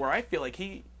is one where I feel like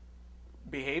he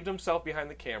behaved himself behind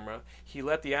the camera. He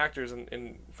let the actors,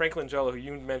 and Frank Langella, who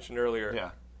you mentioned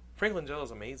earlier, Frank Langella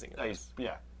is amazing.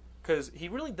 Because he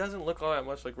really doesn't look all that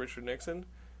much like Richard Nixon,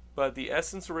 but the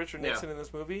essence of Richard Nixon in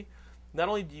this movie, not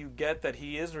only do you get that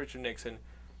he is Richard Nixon,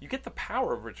 you get the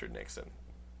power of Richard Nixon.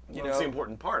 That's the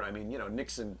important part. I mean,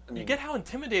 Nixon... you get how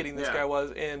intimidating this guy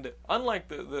was, and unlike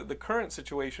the current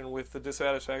situation with the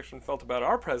dissatisfaction felt about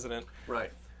our president...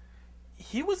 Right.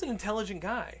 he was an intelligent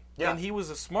guy. Yeah. And he was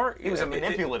a smart guy. He was a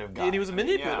manipulative guy. And he was a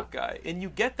manipulative guy. And you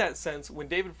get that sense when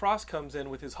David Frost comes in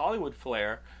with his Hollywood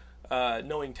flair,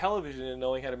 knowing television and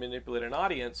knowing how to manipulate an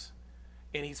audience,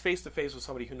 and he's face-to-face with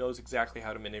somebody who knows exactly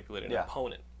how to manipulate an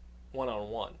opponent,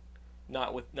 one-on-one.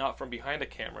 Not from behind a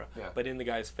camera, but in the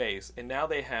guy's face. And now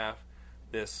they have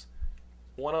this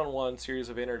one-on-one series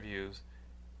of interviews,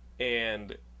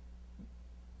 and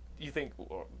you think,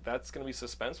 well, that's going to be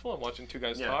suspenseful? I'm watching two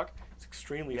guys talk. It's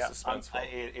extremely suspenseful.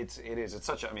 It is. It's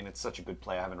such a good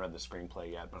play. I haven't read the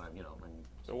screenplay yet, but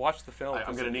so watch the film.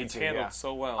 I'm going to need to. Handled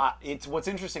so well. It's what's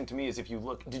interesting to me is if you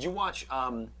look. Did you watch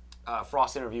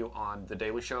Frost's interview on The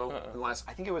Daily Show?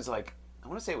 I think it was I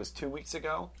want to say it was 2 weeks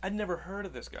ago. I'd never heard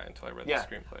of this guy until I read the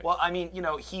screenplay. Well, I mean,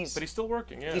 but he's still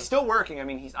working. Yeah, he's still working. I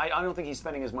mean, I don't think he's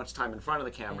spending as much time in front of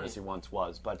the camera as he once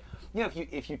was. But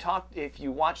if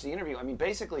you watch the interview, I mean,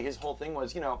 basically his whole thing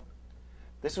was,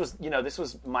 this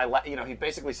was my he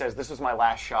basically says this was my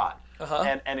last shot,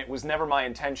 and it was never my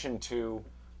intention to,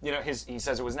 he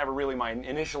says it was never really my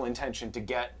initial intention to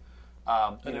get.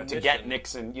 To get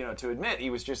Nixon, to admit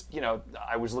he was just,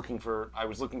 I was looking for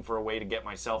a way to get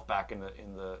myself back in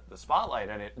the spotlight,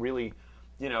 and it really,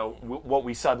 what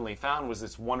we suddenly found was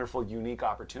this wonderful, unique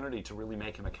opportunity to really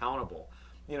make him accountable,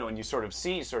 and you sort of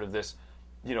see this,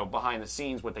 behind the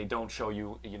scenes. What they don't show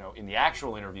you, in the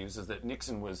actual interviews is that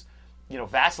Nixon was,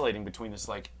 vacillating between this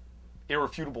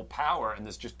irrefutable power and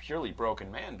this just purely broken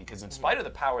man, because in spite of the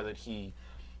power that he,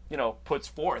 puts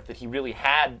forth, that he really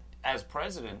had as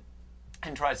president,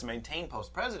 and tries to maintain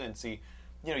post-presidency,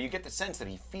 you get the sense that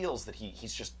he feels that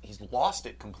he's lost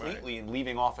it completely in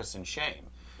leaving office in shame,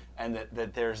 and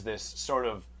that there's this sort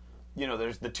of,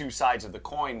 there's the two sides of the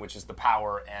coin, which is the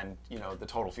power and, the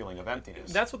total feeling of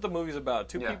emptiness. That's what the movie's about.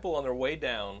 Two people on their way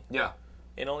down. Yeah.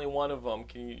 And only one of them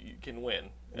can win.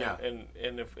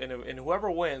 And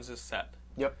whoever wins is set.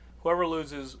 Yep. Whoever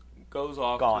loses goes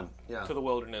off to the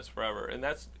wilderness forever. And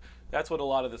that's what a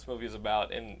lot of this movie is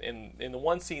about. And in the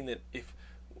one scene that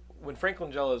when Frank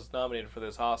Langella is nominated for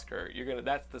this Oscar,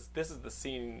 this is the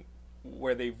scene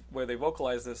where they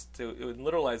vocalize this to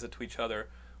literalize it to each other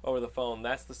over the phone.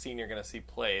 That's the scene you're going to see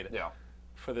played. Yeah.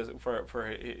 For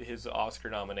his Oscar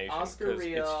nomination. Oscar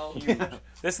reel. It's huge.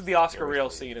 This is the Oscar reel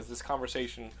scene. Is this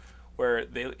conversation where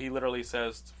he literally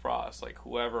says to Frost,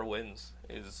 whoever wins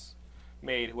is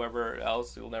made. Whoever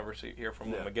else, you'll never hear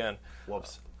from them again.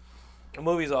 Whoops. The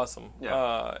movie's awesome.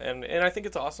 Yeah. And I think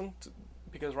it's awesome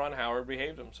because Ron Howard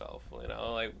behaved himself.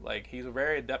 He's a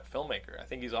very adept filmmaker. I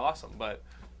think he's awesome. But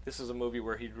this is a movie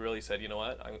where he really said, you know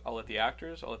what? I'll let the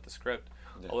actors, I'll let the script,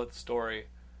 I'll let the story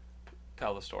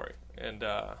tell the story. And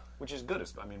which is good.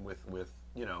 I mean,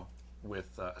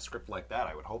 with a script like that,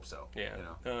 I would hope so.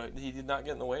 Yeah. He did not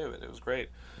get in the way of it. It was great.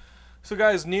 So,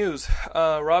 guys, news.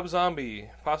 Rob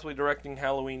Zombie possibly directing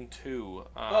Halloween 2.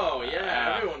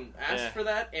 Everyone asked for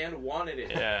that and wanted it.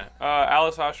 Yeah.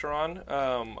 Alice Ocheron,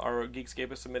 our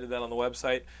Geekscape, has submitted that on the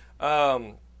website.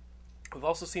 We've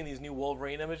also seen these new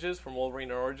Wolverine images from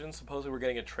Wolverine Origins. Supposedly we're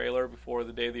getting a trailer before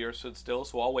the day the Earth stood still,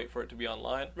 so I'll wait for it to be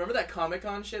online. Remember that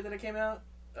Comic-Con shit that came out?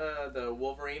 The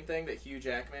Wolverine thing that Hugh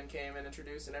Jackman came and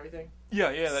introduced and everything? Yeah,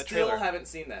 that trailer. Still haven't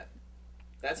seen that.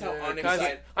 That's how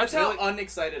unexcited. That's how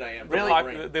unexcited I am.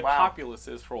 The populace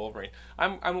is for Wolverine.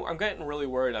 I'm getting really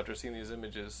worried after seeing these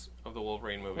images of the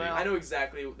Wolverine movie. Well, I know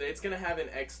exactly. It's going to have an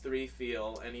X3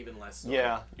 feel and even less story.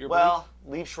 Yeah.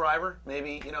 Liev Schreiber,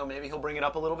 maybe he'll bring it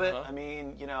up a little bit. I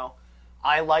mean,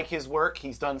 I like his work.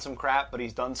 He's done some crap, but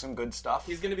he's done some good stuff.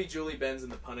 He's going to be Julie Benz in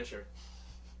The Punisher.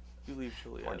 You leave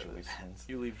Julie out of this.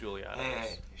 You leave Julie out of this.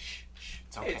 Hey, shh.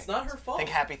 It's okay. It's not her fault. Think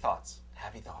happy thoughts.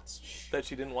 Happy thoughts. Shh. That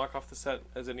she didn't walk off the set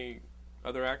as any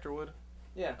other actor would?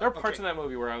 Yeah. There are parts in that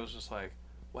movie where I was just like,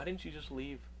 why didn't you just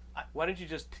leave? Why didn't you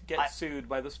just get sued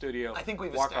by the studio? I think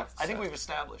we've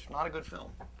established. Not a good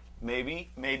film. Maybe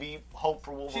hope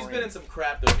for Wolverine. She's been in some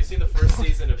crap, though. Have you seen the first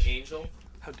season of Angel?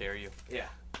 How dare you? Yeah.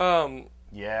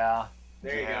 Yeah.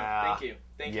 There you go. Thank you.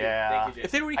 Thank you, Jason.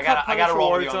 If they recut Punisher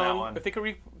Warzone, if they could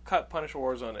recut Punisher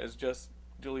Warzone as just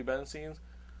Julie Benz scenes,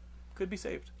 could be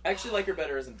saved. I actually like her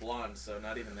better as in blonde, so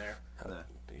not even there.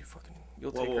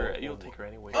 You'll take her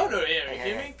anyway. Oh no,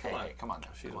 yeah, come on. Come on now.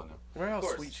 Remember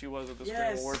how sweet she was at the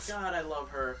Spring Awards? Yes, God, I love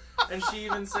her. And she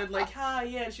even said hi,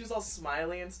 yeah, and she was all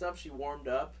smiley and stuff. She warmed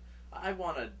up. I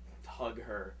want to hug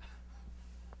her.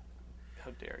 How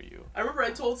dare you? I remember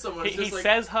I told someone. He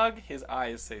says hug. His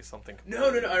eyes say something. No.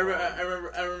 I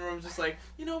remember. I'm just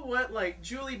you know what?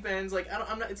 Julie Benz. I don't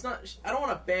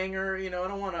want to bang her. I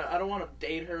don't want to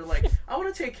date her. I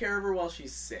want to take care of her while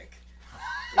she's sick.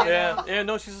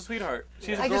 No, she's a sweetheart.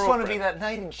 She's a I just want to be that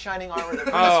knight in shining armor that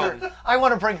brings her. I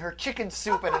want to bring her chicken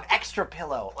soup and an extra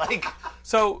pillow. Like,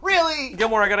 so really,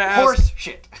 Gilmore, I gotta ask. Horse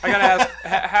shit. I gotta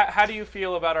ask. How do you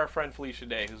feel about our friend Felicia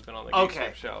Day, who's been on the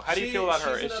Geekscape show? How do you feel about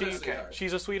her? Is she?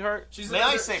 She's a sweetheart. May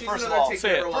I say first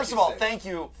of all, thank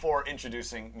you for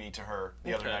introducing me to her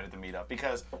the other night at the meetup,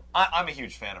 because I'm a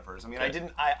huge fan of hers. I mean,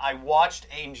 I watched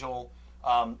Angel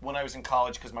when I was in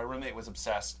college because my roommate was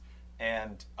obsessed.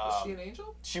 And was she an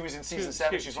angel? She was in season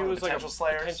 7. She's one of the Potential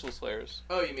Slayers. Potential Slayers.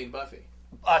 Oh, you mean Buffy?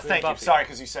 Thank you. Sorry,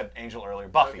 because you said Angel earlier.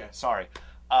 Buffy. Okay. Sorry.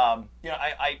 I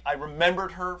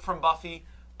remembered her from Buffy.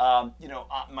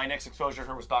 My next exposure to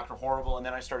her was Dr. Horrible, and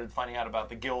then I started finding out about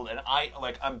the Guild. And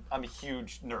I'm a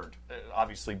huge nerd,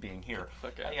 obviously being here.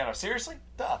 Okay. Seriously,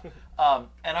 duh.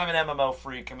 And I'm an MMO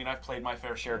freak. I mean, I've played my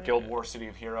fair share of Guild Wars, City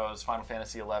of Heroes, Final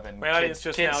Fantasy XI. My audience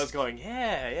now is going,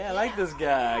 I like this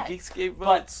guy.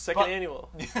 Geekscape, second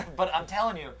annual. But I'm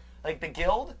telling you, like the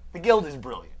Guild is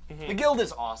brilliant. Mm-hmm. The Guild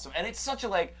is awesome, and it's such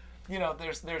a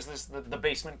there's this the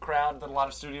basement crowd that a lot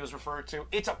of studios refer to.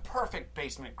 It's a perfect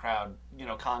basement crowd,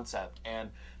 concept. And,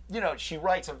 she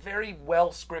writes a very well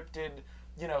scripted,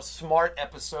 smart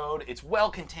episode. It's well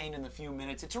contained in the few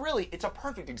minutes. It's a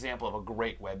perfect example of a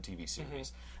great web TV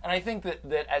series. Mm-hmm. And I think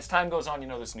that as time goes on,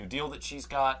 this new deal that she's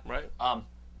got. Right.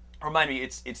 Remind me,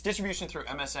 it's distribution through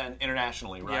MSN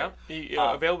internationally, right?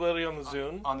 Yeah. Availability on the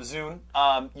Zune. On the Zune.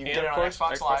 You can get it on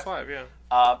Xbox Live. Xbox Live, yeah.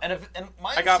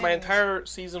 I got my entire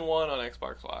season 1 on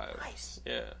Xbox Live. Nice.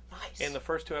 Yeah. Nice. And the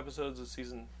first 2 episodes of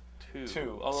season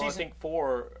 2. Although I think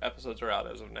 4 episodes are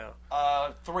out as of now.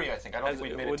 3, I think. I don't think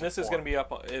we've made it to 4. When this is going to be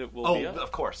up, it will be up.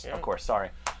 Of course. Yeah. Of course.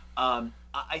 Sorry. I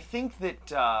think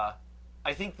that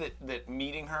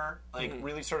meeting her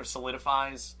really sort of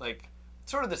solidifies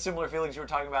sort of the similar feelings you were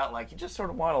talking about. Like, you just sort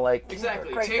of want to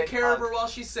exactly take care of her while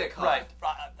she's sick, huh? Right.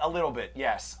 A little bit.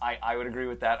 Yes, I would agree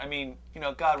with that. I mean,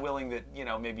 God willing that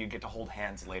maybe you get to hold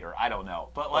hands later. I don't know,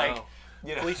 but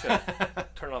Felicia,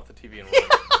 turn off the TV and run.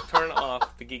 Turn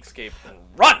off the Geekscape and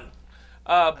run.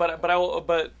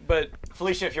 But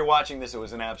Felicia, if you're watching this, it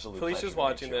was an absolute. Felicia's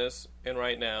watching this, and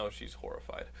right now she's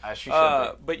horrified. She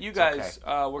should be. But you guys,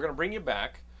 we're gonna bring you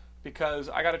back because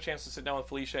I got a chance to sit down with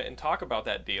Felicia and talk about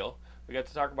that deal. We got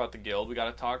to talk about the Guild. We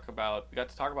got to talk about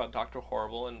Dr.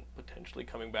 Horrible and potentially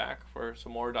coming back for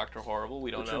some more Dr. Horrible.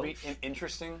 We don't know. Which would be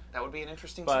interesting. That would be an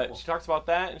interesting But sequel. She talks about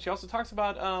that, and she also talks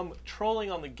about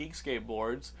trolling on the Geekscape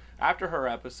boards after her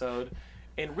episode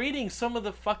and reading some of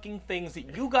the fucking things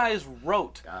that you guys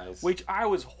wrote, which I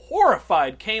was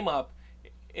horrified came up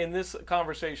in this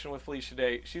conversation with Felicia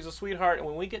Day. She's a sweetheart, and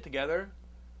when we get together,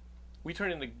 we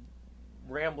turn into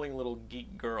rambling little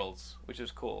geek girls, which is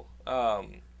cool.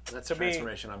 That's a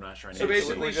transformation I'm not sure I need. So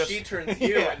basically, she turns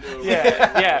you into a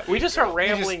yeah. We just start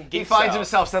rambling geek. He finds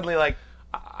himself suddenly like,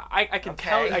 I can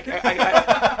tell.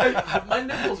 My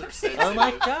nipples are sensitive. Oh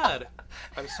my god,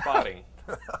 I'm spotting.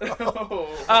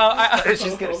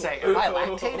 She's gonna say, "Am I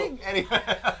lactating?" Anyway,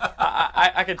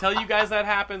 I can tell you guys that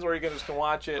happens, or you're gonna just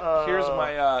watch it. Here's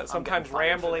my sometimes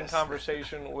rambling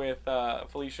conversation with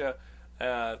Felicia.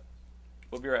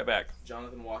 We'll be right back.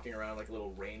 Jonathan walking around like a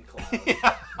little rain cloud.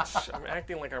 I'm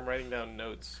acting like I'm writing down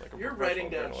notes. Like You're writing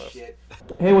down shit.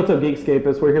 Hey, what's up,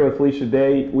 Geekscapists? We're here with Felicia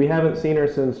Day. We haven't seen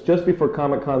her since just before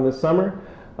Comic-Con this summer,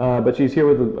 but she's here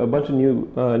with a bunch of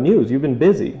new news. You've been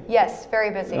busy. Yes, very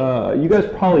busy. You guys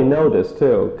probably know this,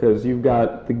 too, because you've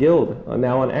got the Guild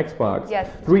now on Xbox. Yes,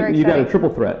 you got a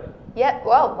triple threat. Yeah.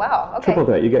 Well, wow. Okay. Triple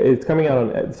threat. It's coming out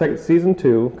on season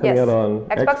 2. Coming out on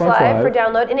Xbox Live for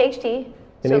download in HD.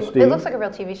 In HD. It looks like a real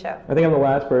TV show. I think I'm the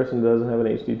last person who doesn't have an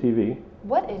HD TV.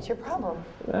 What is your problem?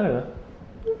 I don't know.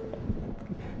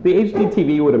 The HD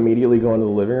TV would immediately go into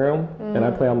the living room, and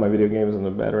I play all my video games in the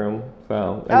bedroom.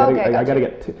 So I gotta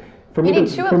get two. For me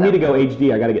to go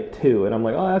HD, I gotta get 2, and I'm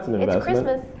like, oh, that's an investment. It's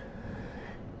Christmas.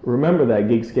 Remember that,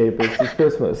 Geekscape. It's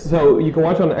Christmas. So you can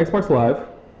watch it on Xbox Live.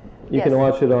 You can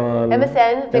watch it on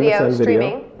MSN Video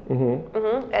streaming,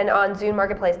 and on Zune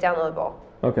Marketplace downloadable.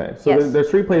 Okay, so there's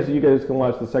 3 places you guys can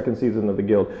watch the second season of The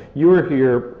Guild. You were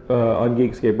here on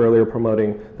Geekscape earlier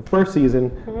promoting the first season.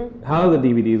 How are the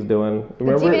DVDs doing?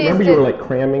 Remember you were like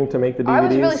cramming to make the DVDs? I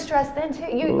was really stressed then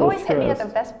too. You always hit me at the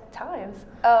best times.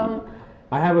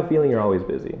 I have a feeling you're always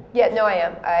busy. Yeah, no, I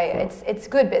am. It's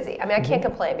good busy. I mean, I can't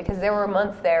complain because there were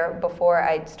months there before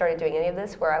I started doing any of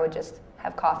this where I would just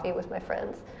have coffee with my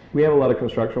friends. We have a lot of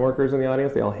construction workers in the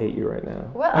audience. They all hate you right now.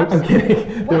 Well, I'm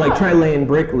kidding. They're like, try laying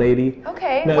brick, lady.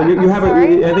 Okay. No, you have.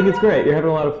 I think it's great. You're having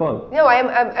a lot of fun. No,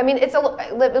 I mean, it's a.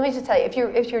 Let me just tell you,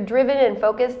 if you're driven and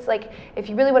focused, like if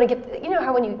you really want to get, you know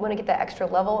how when you want to get that extra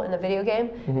level in the video game,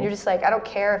 and you're just like, I don't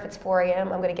care if it's 4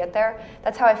 a.m. I'm going to get there.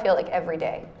 That's how I feel like every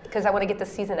day, because I want to get the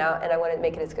season out and I want to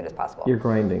make it as good as possible. You're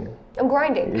grinding. I'm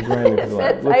grinding. You're grinding.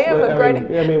 I am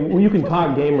grinding. I mean, you can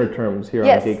talk gamer terms here on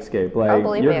Geekscape. Like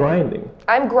you're grinding.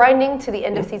 I'm grinding to the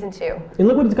end of season 2. And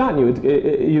look what it's gotten you.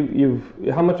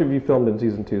 You've how much have you filmed in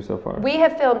season 2 so far? We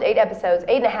have filmed 8 episodes,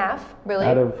 8.5, really.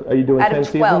 Are you doing 10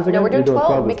 seasons again? No, we're doing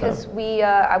 12 because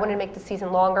I wanted to make the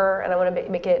season longer and I want to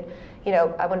make it,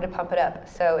 I wanted to pump it up.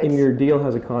 So and your deal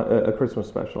has a Christmas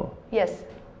special. Yes.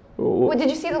 Well, did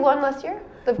you see the one last year?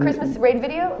 The Christmas raid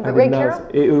video? The Raid Carol?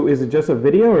 Is it just a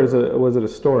video or was it a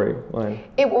storyline?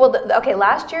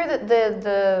 Last year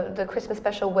the Christmas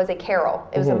special was a carol.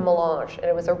 It was a melange, and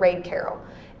it was a raid carol.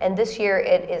 And this year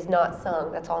it is not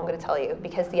sung. That's all I'm going to tell you,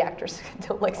 because the actors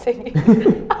don't like singing.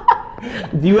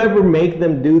 Do you ever make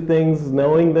them do things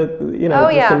knowing that,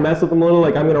 just to mess with them a little?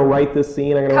 Like, I'm going to write this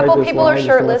scene, I'm going to write this line. A couple people are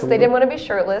shirtless. They didn't want to be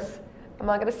shirtless. I'm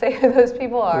not going to say who those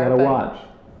people are. You got to watch.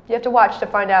 You have to watch to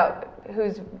find out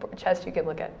whose chest you can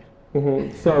look at.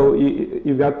 Mm-hmm. So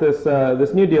you've got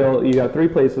this new deal. You got 3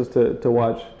 places to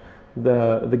watch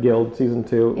the Guild season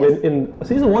 2. Yes. In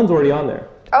season 1's already on there.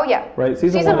 Oh yeah. Right.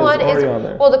 Season 1 is already on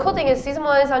there. Well, the cool thing is season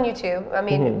 1 is on YouTube. I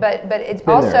mean, but it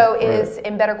also is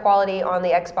in better quality on the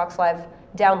Xbox Live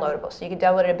downloadable. So you can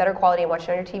download it in better quality and watch it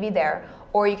on your TV there,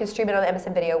 or you can stream it on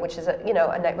MSN Video, which is a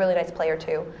really nice player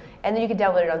too, and then you can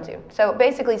download it on Zoom. So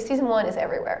basically, season 1 is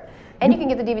everywhere, and you can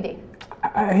get the DVD.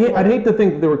 I'd hate to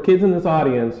think that there were kids in this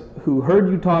audience who heard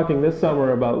you talking this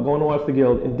summer about going to watch the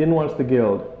Guild and didn't watch the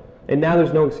Guild, and now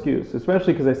there's no excuse,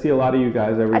 especially because I see a lot of you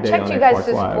guys every day on Xbox Live. I checked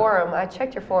you guys' forum. I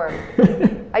checked your forum.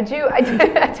 I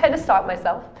tend to stalk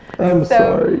myself. I'm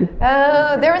sorry.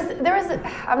 There was.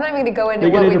 I'm not even going to go into.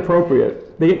 They get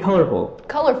inappropriate. They get colorful.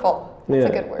 Colorful. That's a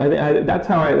good word.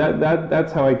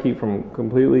 That's how I keep from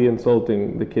completely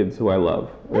insulting the kids who I love.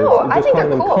 No, I think they're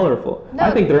cool. Colorful. No,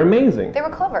 I think they're amazing. They were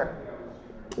clever.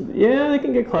 Yeah, they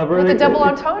can get clever. With the double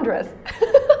entendres.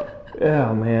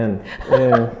 Oh man,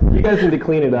 yeah. You guys need to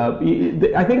clean it up.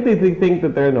 I think they think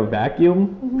that they're in a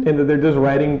vacuum and that they're just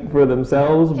writing for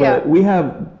themselves. But we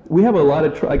have a lot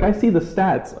of like I see the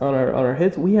stats on our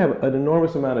hits. We have an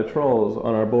enormous amount of trolls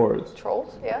on our boards.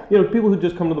 Trolls, yeah. People who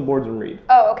just come to the boards and read.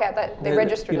 Oh, okay. I thought they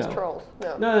registered as trolls.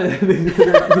 No.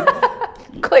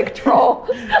 Click troll.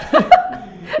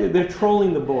 They're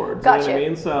trolling the boards. Gotcha. You know what I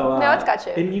mean? So no, it's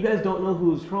gotcha. And you guys don't know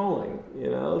who's trolling.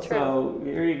 True. So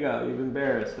here you go. You've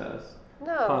embarrassed us.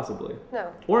 No. Possibly.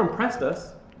 No. Or impressed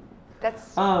us.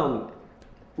 That's.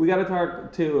 We got to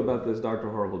talk too about this Dr.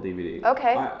 Horrible DVD.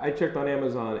 Okay. I checked on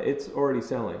Amazon. It's already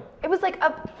selling. It was like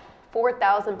up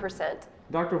 4,000%.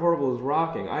 Dr. Horrible is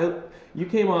rocking. You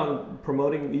came on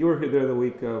promoting. You were there the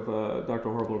week of Dr.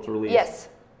 Horrible's release. Yes.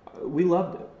 We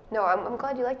loved it. No, I'm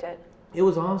glad you liked it. It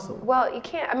was awesome. Well, you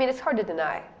can't. I mean, it's hard to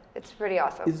deny. It's pretty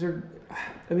awesome. Is there?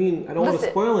 I mean, I don't want to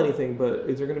spoil anything, but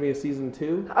is there going to be a season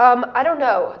 2? I don't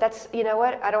know. That's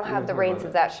what? I don't have the reins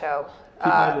of that show. Keep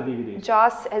buying the DVDs.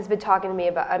 Joss has been talking to me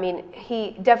about. I mean,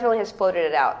 he definitely has floated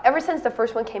it out. Ever since the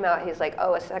first one came out, he's like,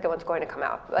 "Oh, a second one's going to come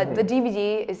out." But the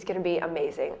DVD is going to be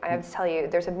amazing. I have to tell you,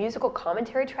 there's a musical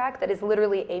commentary track that is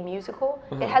literally a musical.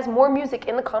 It has more music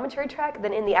in the commentary track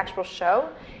than in the actual show,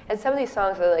 and some of these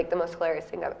songs are like the most hilarious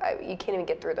thing. You can't even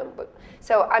get through them.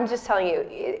 So I'm just telling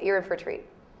you, you're in for a treat.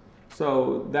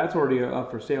 So that's already up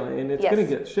for sale, and it's going to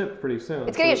get shipped pretty soon.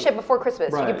 It's going to get shipped before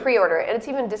Christmas. Right. You can pre-order it, and it's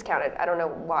even discounted. I don't know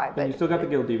why. But and you still got the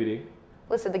Guild DVD.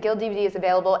 Listen, the Guild DVD is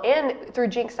available, and through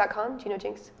Jinx.com. Do you know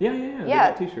Jinx? Yeah.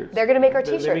 Yeah. They make t-shirts. They're going to make our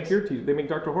t-shirts. They make your t-shirts. They make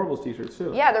Dr. Horrible's t-shirts,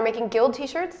 too. Yeah, they're making Guild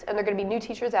t-shirts, and they're going to be new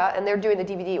t-shirts out, and they're doing the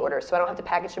DVD orders, so I don't have to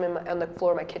package them on the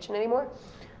floor of my kitchen anymore,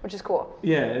 which is cool.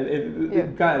 Yeah,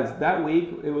 guys, that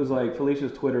week, it was like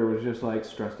Felicia's Twitter was just like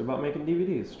stressed about making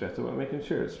DVDs, stressed about making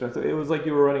shirts, it was like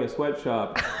you were running a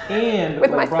sweatshop and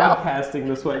like broadcasting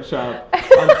the sweatshop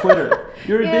on Twitter.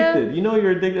 You're addicted. You know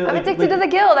you're addicted. I'm addicted to the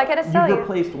Guild, I gotta tell you. You've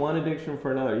replaced one addiction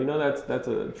for another. You know that's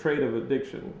a trait of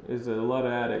addiction, is that a lot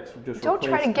of addicts just Don't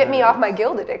try to get me off my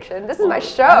Guild addiction. This is my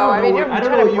show. I mean, you're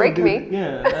trying to break me.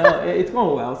 Yeah, it's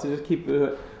going well, so just keep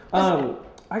it.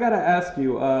 I gotta ask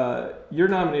you, you're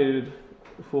nominated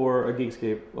for a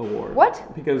Geekscape award.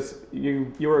 What? Because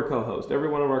you're a co-host. Every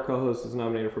one of our co-hosts is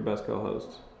nominated for Best Co-Host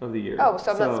of the Year. Oh,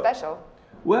 so I'm not special.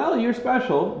 Well, you're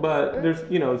special, but there's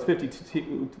it's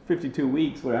 52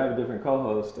 weeks where I have a different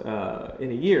co-host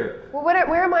in a year. Well,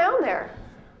 where am I on there?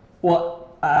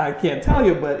 Well, I can't tell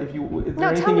you, but is there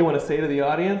anything you want to say to the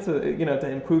audience, to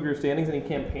improve your standings? Any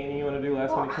campaigning you want to do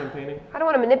last minute campaigning? I don't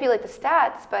want to manipulate the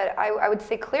stats, but I would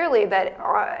say clearly that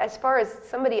as far as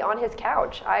somebody on his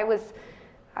couch, I was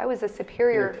a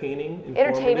superior.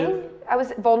 Entertaining. I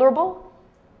was vulnerable.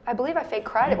 I believe I fake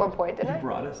cried at one point, didn't I? You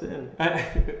brought us in.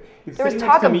 There was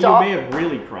talk of dog. You may have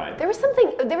really cried. There was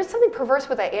something perverse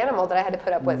with that animal that I had to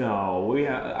put up with. No,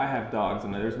 I have dogs,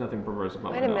 and there's nothing perverse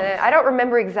about my dogs. Wait a minute. I don't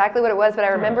remember exactly what it was, but I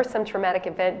remember some traumatic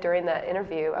event during that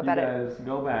interview about it. You guys,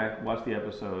 go back, watch the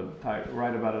episode,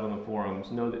 write about it on the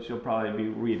forums. Know that she'll probably be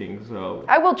reading, so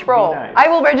I will troll. Nice. I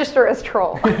will register as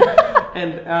troll.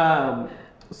 And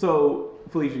so,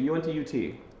 Felicia, you went to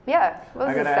UT. Yeah, what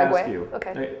was I the segue? Ask you.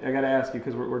 Okay. I gotta ask you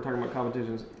because we're talking about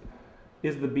competitions.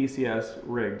 Is the BCS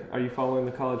rigged? Are you following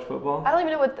the college football? I don't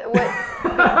even know what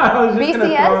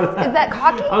BCS is. That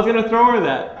hockey? I was gonna throw her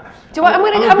that.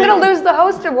 I'm gonna lose the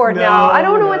host award now. I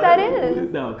don't know what that is.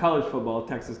 No, college football.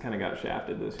 Texas kind of got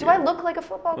shafted this year. Do I look like a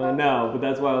football player? No, but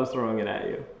that's why I was throwing it at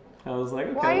you. I was like,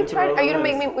 okay. Why are you trying? Are you gonna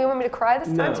make me? You want me to cry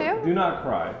this time too? Do not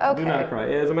cry. Okay. Do not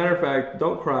cry. As a matter of fact,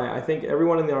 don't cry. I think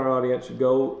everyone in our audience should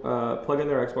go plug in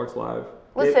their Xbox Live.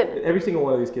 Listen. Every single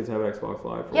one of these kids have Xbox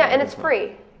Live. Yeah, and it's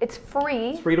free. It's free.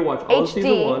 It's free to watch all of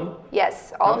season 1.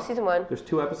 Yes, all of season 1. There's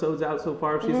 2 episodes out so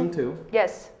far of season 2.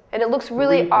 Yes, and it looks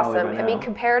really awesome. I mean,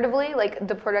 comparatively, like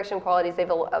the production qualities,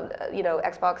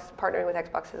 Xbox partnering with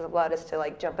Xbox has allowed us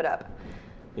to jump it up.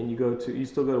 And you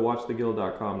still go to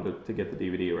watchtheguild.com to get the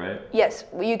DVD, right? Yes,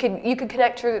 you could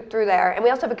connect through there, and we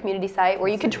also have a community site where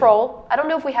you could troll. I don't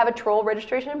know if we have a troll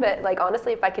registration, but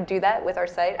honestly, if I could do that with our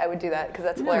site, I would do that because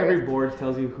that's hilarious. Every board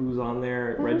tells you who's on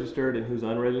there registered and who's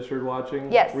unregistered watching,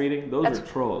 reading. Those are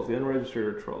trolls. The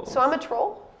unregistered are trolls. So I'm a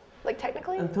troll,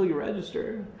 technically. Until you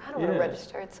register. I don't want to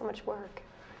register. It's so much work.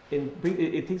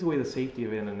 It takes away the safety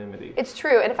of anonymity. It's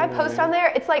true. And if I post on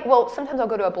there, it's sometimes I'll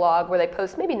go to a blog where they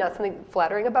post maybe not something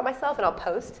flattering about myself, and I'll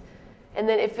post. And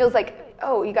then it feels like,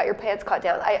 oh, you got your pants caught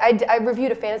down. I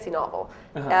reviewed a fantasy novel,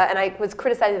 and I was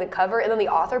criticizing the cover, and then the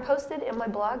author posted in my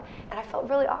blog, and I felt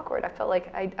really awkward. I felt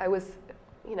like I was,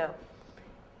 it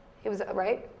was,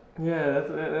 right? Yeah,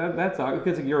 that's awkward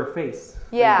because of your face.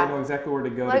 Yeah. They know exactly where to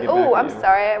go to get back at you. I'm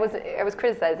sorry. I was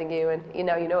criticizing you, and you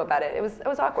know about it. It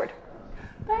was awkward.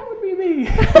 That would be me.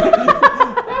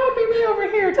 That would be me over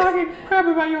here talking crap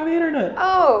about you on the internet.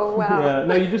 Oh, wow. Yeah,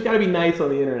 no, you just got to be nice on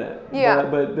the internet. Yeah.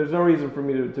 But there's no reason for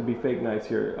me to be fake nice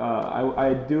here.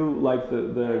 I do like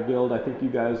the Guild. I think you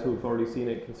guys who've already seen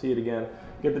it can see it again.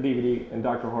 Get the DVD and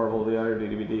Dr. Horrible, the other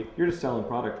DVD. You're just selling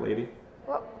product, lady.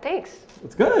 Well, thanks.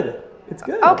 It's good. It's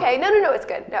good. Okay, no, it's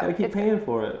good. No, gotta keep paying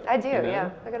for it. I do, yeah.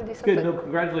 I gotta do something. Good. No,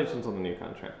 congratulations on the new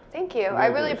contract. Thank you. I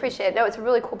really appreciate it. No, it's a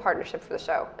really cool partnership for the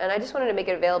show, and I just wanted to make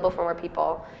it available for more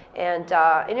people, and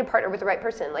you partner with the right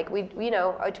person.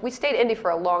 We stayed indie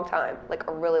for a long time,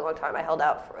 a really long time. I held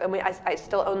out. I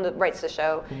still own the rights to the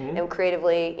show, and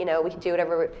creatively, we can do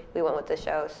whatever we want with the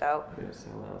show. So. You're gonna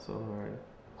sell out so hard.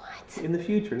 What? In the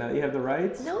future, now that you have the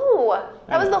rights. No,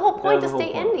 that was the whole point to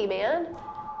stay indie, man.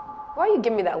 Why are you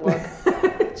giving me that look?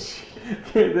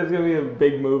 There's gonna be a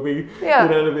big movie. Yeah. You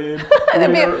know what I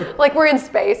mean? We're in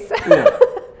space. Yeah.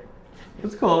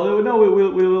 It's cool. No,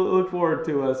 we look forward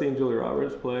to seeing Julia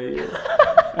Roberts play you.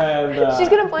 And she's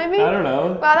gonna play me? I don't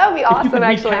know. Wow, that would be awesome. If you could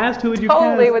actually. Recast, who would you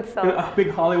totally cast? Would sell. A big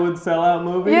Hollywood sellout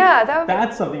movie. Yeah,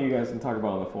 that's something you guys can talk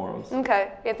about on the forums.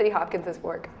 Okay, Anthony Hopkins'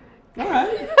 work. All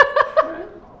right.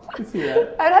 I can see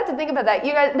that. I'd have to think about that.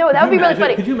 You guys, no, that would be really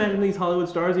funny. Could you imagine these Hollywood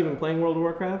stars even playing World of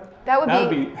Warcraft? That would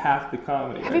be half the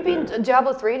comedy. Have you been to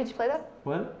Diablo 3? Did you play that?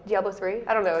 What? Diablo 3?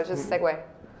 I don't know. It's just a segue.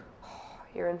 Oh,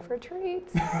 you're in for a treat.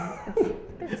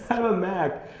 I'm a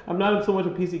Mac. I'm not so much a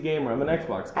PC gamer. I'm an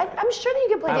Xbox guy. I'm sure that you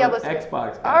can play Diablo 3.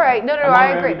 Xbox guy. All right. No, I'm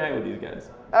I agree. Every night with these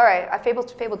guys. All right. Fable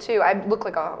 2. I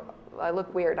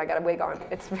look weird. I got a wig on.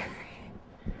 It's very.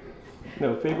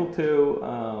 No, Fable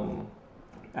 2.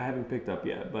 I haven't picked up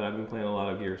yet, but I've been playing a lot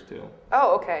of Gears 2.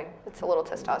 Oh, okay. It's a little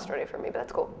testosterone for me, but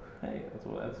that's cool. Hey,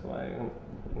 that's why,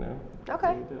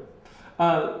 Okay.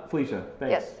 Felicia,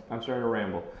 thanks. Yes. I'm starting to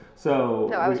ramble. So.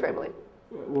 No, I was rambling.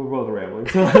 We're both rambling.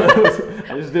 So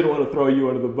I just didn't want to throw you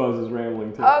under the bus as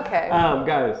rambling too. Okay.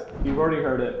 Guys, you've already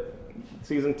heard it.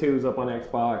 Season 2 is up on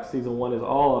Xbox. Season 1 is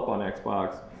all up on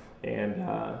Xbox,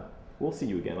 and we'll see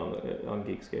you again on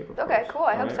Geekscape. Okay, cool.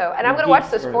 I hope so. And I'm going to watch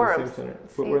those forums.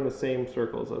 We're in the same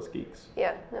circles as geeks.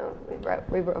 Yeah, no, we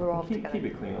revolve together. Keep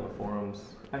it clean on the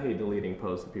forums. I hate deleting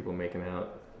posts of people making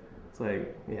out. It's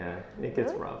it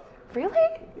gets rough.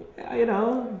 Really? Yeah,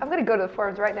 I'm going to go to the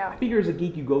forums right now. I figure as a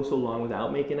geek, you go so long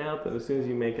without making out that as soon as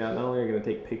you make out, not only are you going to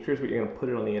take pictures, but you're going to put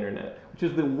it on the internet, which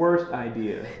is the worst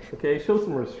idea. Okay? Show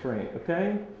some restraint,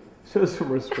 okay? Show some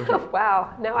restraint.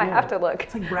 Wow, now I have to look.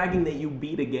 It's like bragging that you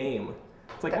beat a game.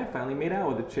 It's like, I finally made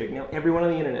out with a chick. Now everyone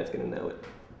on the internet's going to know it.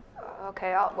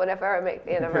 Okay, whenever I make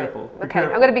the end of it. Okay,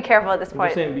 careful. I'm going to be careful at this point. I'm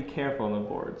just saying be careful on the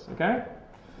boards, okay?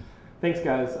 Thanks,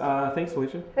 guys. Thanks,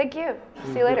 Felicia. Thank you.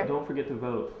 See you later. Don't forget to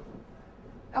vote.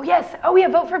 Oh, yes. Oh, yeah,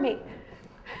 vote for me.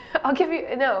 I'll give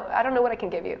you... No, I don't know what I can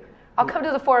give you. I'll come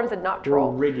to the forums and not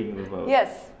troll. We're rigging the vote.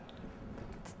 Yes.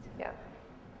 Yeah.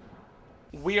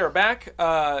 We are back.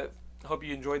 Hope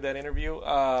you enjoyed that interview.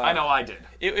 I know I did.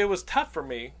 It was tough for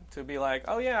me to be like,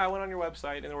 oh yeah, I went on your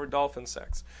website and there were dolphin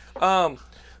sex.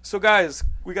 So guys,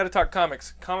 we got to talk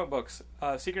comics, comic books.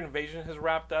 Secret Invasion has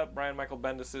wrapped up. Brian Michael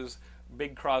Bendis'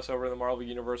 big crossover in the Marvel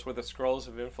Universe where the Skrulls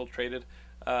have infiltrated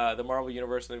the Marvel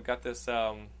Universe, and they've got this.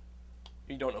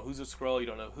 You don't know who's a Skrull, you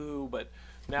don't know who, but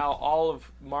now all the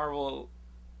Marvel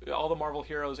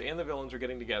heroes and the villains are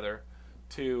getting together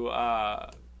to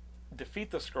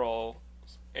defeat the Skrull.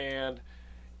 And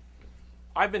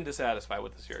I've been dissatisfied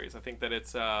with the series. I think that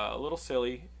it's a little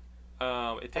silly.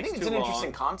 I think it's an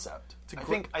interesting concept.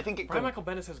 I think Brian Michael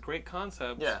Bendis has great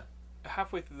concepts. Yeah.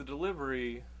 Halfway through the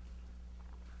delivery,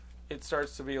 it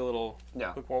starts to be a little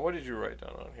lukewarm. What did you write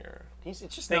down on here? It's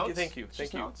just thank notes. You.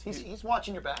 Thank you. Notes. He's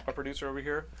watching your back. Our producer over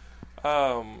here.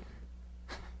 Anyway.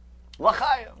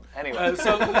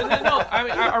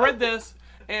 I read this.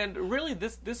 And really,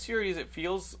 this series, it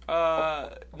feels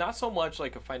not so much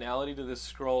like a finality to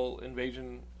this Skrull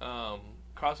invasion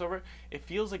crossover. It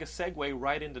feels like a segue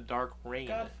right into Dark Reign.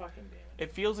 God fucking damn it!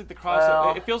 It feels like the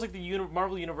crossover. It feels like the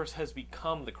Marvel Universe has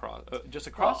become just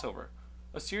a crossover,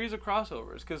 a series of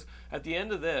crossovers. Because at the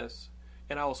end of this,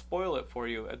 and I will spoil it for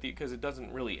you because it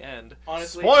doesn't really end.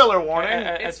 Honestly, spoiler warning.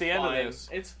 At the end of this,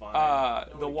 it's fine.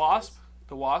 The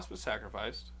Wasp is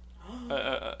sacrificed.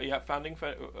 Founding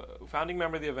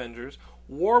member of the Avengers.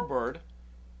 Warbird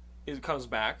comes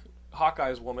back.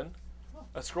 Hawkeye's woman.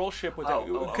 A Skrull ship with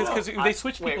because they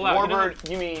switch people out. Warbird,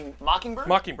 you mean Mockingbird?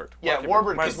 Mockingbird. Yeah,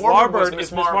 Warbird. Because Warbird is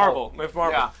Miss Marvel. Miss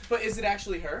Marvel. Yeah. But is it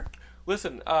actually her?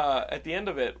 Listen, at the end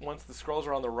of it, once the Skrulls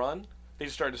are on the run, they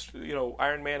just start.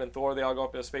 Iron Man and Thor, they all go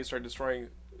up into space, start destroying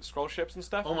Skrull ships and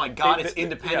stuff. Oh my God! It's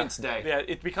Independence Day. Yeah,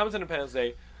 it becomes Independence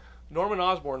Day. Norman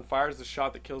Osborn fires the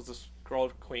shot that kills the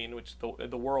Skrull Queen, which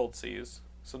the world sees.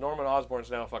 So Norman Osborn's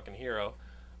now a fucking hero.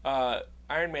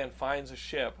 Iron Man finds a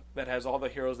ship that has all the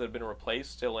heroes that have been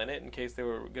replaced still in it in case they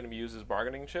were going to be used as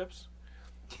bargaining chips.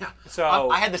 Yeah. So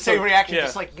I had the same reaction,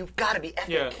 just like, you've got to be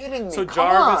effing kidding me. So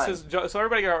so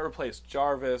everybody got replaced.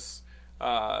 Jarvis,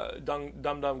 Dum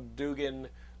Dum Dugan,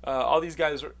 all these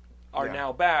guys are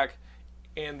now back,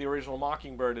 and the original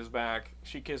Mockingbird is back.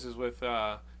 She kisses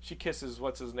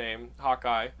what's his name,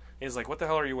 Hawkeye. He's like, what the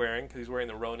hell are you wearing? Because he's wearing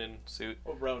the Ronin suit.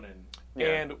 Oh, Ronin. Yeah.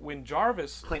 And when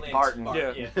Jarvis... Clint Barton.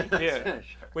 Yeah.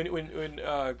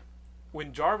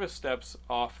 When Jarvis steps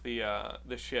off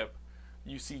the ship,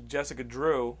 you see Jessica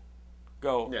Drew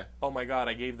go, oh my God,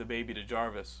 I gave the baby to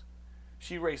Jarvis.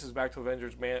 She races back to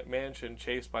Avengers Mansion,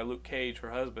 chased by Luke Cage,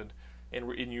 her husband,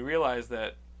 and you realize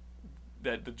that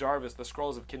the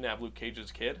Skrulls have kidnapped Luke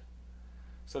Cage's kid.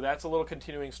 So that's a little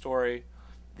continuing story.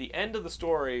 The end of the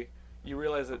story, you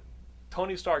realize that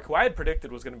Tony Stark, who I had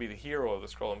predicted was going to be the hero of the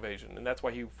Skrull invasion, and that's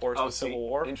why he forced the Civil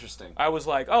War. Interesting. I was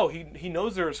like, he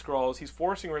knows there are Skrulls. He's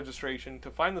forcing registration to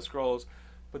find the Skrulls.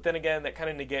 But then again, that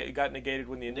kind of got negated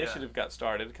when the initiative got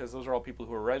started, because those are all people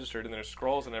who are registered, and there's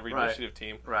Skrulls in every initiative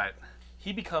team. Right.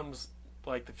 He becomes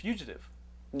like the fugitive.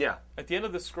 Yeah. At the end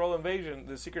of the Skrull invasion,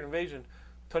 the Secret Invasion,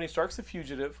 Tony Stark's the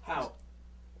fugitive. How?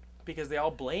 Because they all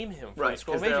blame him for the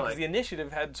Skrull invasion, because the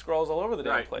initiative had Skrulls all over the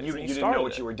damn place. You didn't know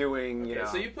what you were doing. Okay,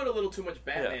 so you put a little too much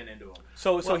Batman into him.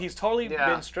 So he's totally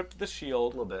been stripped of the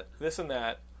shield. A little bit. This and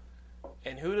that.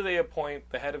 And who do they appoint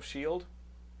the head of S.H.I.E.L.D.?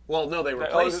 Well, no, they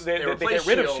replace they get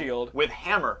rid of S.H.I.E.L.D. with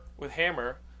Hammer. With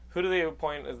Hammer. Who do they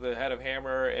appoint as the head of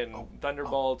Hammer and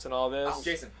Thunderbolts and all this?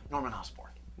 Jason. Norman Osborn.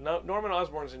 No, Norman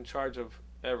Osborn's in charge of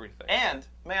everything. And,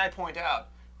 may I point out,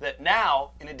 that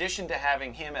now, in addition to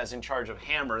having him as in charge of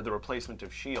Hammer, the replacement of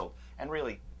S.H.I.E.L.D., and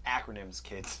really, acronyms,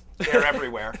 kids, they're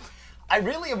everywhere, I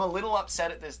really am a little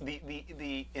upset at this,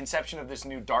 the inception of this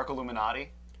new Dark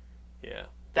Illuminati. Yeah.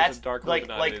 That's Dark like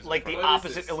Illuminati the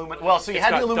opposite Illuminati. Well, so you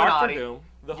had the Illuminati. Doctor Doom,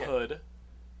 the Hood,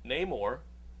 Namor,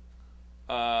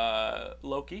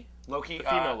 Loki, the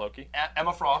female Loki,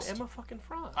 Emma Frost. Emma fucking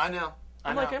Frost. I know.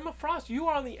 I'm like, Emma Frost, you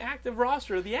are on the active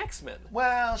roster of the X-Men.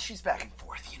 Well, she's back and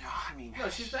forth, I mean... No,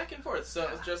 she's back and forth. So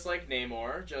it's just like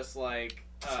Namor, just like...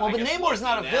 but Namor's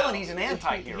not a villain, he's an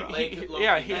anti-hero.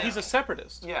 He's a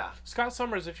separatist. Yeah. Scott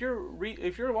Summers, if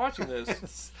you're watching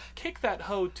this, kick that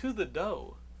hoe to the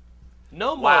dough.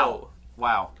 No more.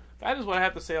 Wow. That is what I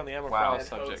have to say on the Emma Frost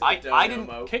subject. I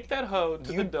didn't kick that hoe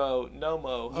to the dough. No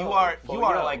mo. You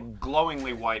are like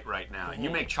glowingly white right now. You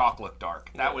make chalk look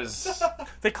dark. That was.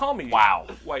 They call me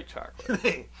white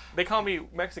chocolate. They call me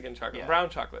Mexican chocolate, brown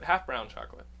chocolate, half brown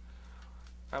chocolate.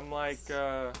 I'm like.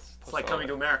 It's like Coming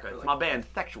to America. It's my band,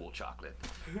 Sexual Chocolate.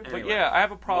 Anyway. But yeah, I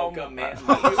have a problem.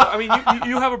 I mean,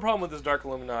 you have a problem with this Dark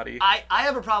Illuminati. I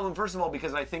have a problem, first of all,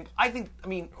 because I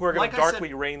mean, who are going to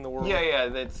darkly reign the world. Yeah,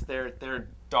 they're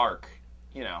dark,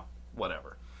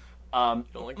 whatever. You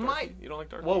don't like dark? You don't like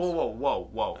dark? Whoa.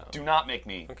 No. Do not make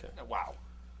me. Okay. Wow.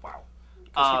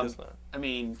 Because he does not. I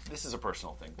mean, this is a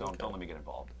personal thing. Don't let me get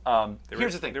involved.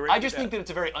 Here's the thing. I just think that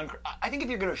it's a very I think if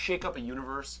you're going to shake up a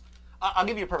universe, I'll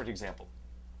give you a perfect example.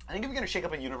 I think if you're going to shake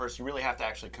up a universe, you really have to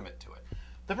actually commit to it.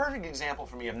 The perfect example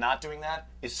for me of not doing that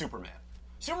is Superman.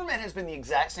 Superman has been the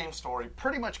exact same story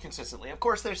pretty much consistently. Of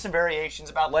course, there's some variations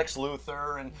about Lex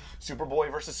Luthor and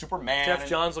Superboy versus Superman. Jeff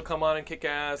Johns will come on and kick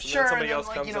ass, and then somebody else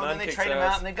comes in and then they trade him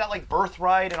out, and they've got like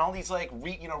Birthright and all these like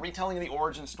retelling of the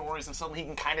origin stories, and suddenly he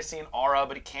can kind of see an aura,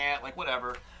 but he can't, like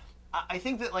whatever. I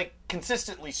think that like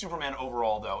consistently Superman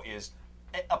overall though is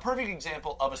a perfect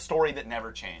example of a story that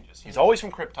never changes. He's always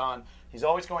from Krypton. He's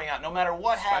always going out. No matter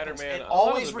what happens, it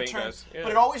always returns.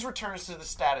 But it always returns to the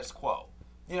status quo.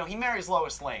 He marries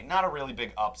Lois Lane. Not a really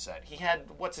big upset. He had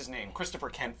what's his name, Christopher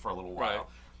Kent, for a little while. Right.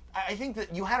 I think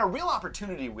that you had a real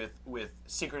opportunity with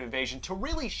Secret Invasion to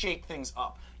really shake things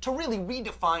up, to really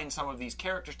redefine some of these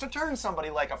characters, to turn somebody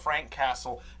like a Frank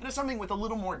Castle into something with a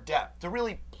little more depth, to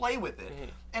really play with it. Mm-hmm.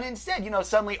 And instead,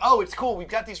 suddenly, it's cool, we've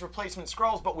got these replacement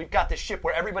Skrulls, but we've got this ship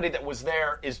where everybody that was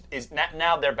there is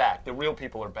now they're back. The real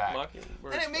people are back.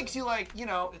 And it makes you like,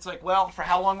 it's like, well, for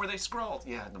how long were they Skrulls?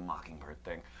 Yeah, the Mockingbird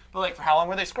thing. But like, for how long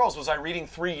were they Skrulls? Was I reading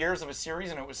 3 years of a series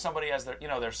and it was somebody as their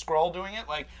Skrull doing it?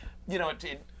 Like,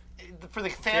 for the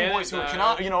fanboys who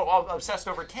are obsessed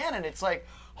over canon, it's like,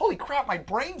 holy crap, my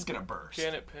brain's gonna burst.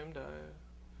 Janet Pym died.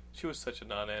 She was such a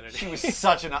non-entity. She was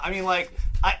such a I mean, like,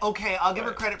 I'll give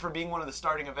her credit for being one of the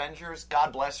starting Avengers.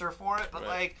 God bless her for it. But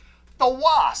like, the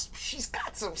Wasp, she's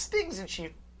got some stings and she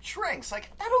shrinks. Like,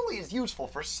 that only is useful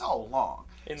for so long.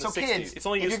 In the 60s. Kids, it's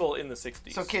only useful in the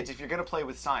 60s. So kids, if you're gonna play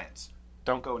with science,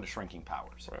 don't go into shrinking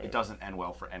powers. Right. It doesn't end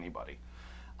well for anybody.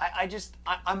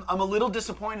 I'm a little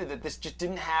disappointed that this just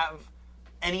didn't have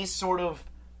any sort of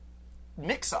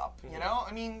mix-up,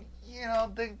 I mean,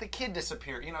 the kid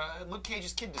disappeared. Luke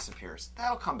Cage's kid disappears.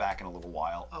 That'll come back in a little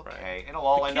while. Okay, right. It'll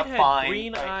all end up fine. The kid had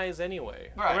green eyes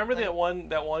anyway. Right. Remember that one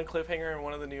cliffhanger in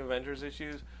one of the New Avengers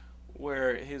issues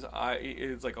where his eye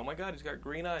is like, oh my god, he's got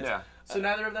green eyes. Yeah. So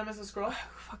neither of them is a Skrull?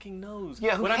 Who fucking knows?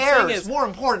 Yeah, who cares? More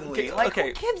importantly,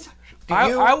 kids.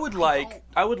 I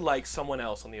would like someone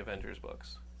else on the Avengers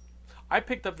books. I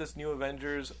picked up this new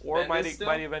Avengers or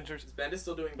Mighty Avengers. Is Bendis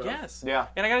still doing both? Yes. Yeah.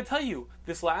 And I got to tell you,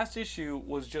 this last issue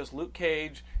was just Luke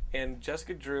Cage and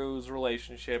Jessica Drew's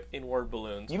relationship in word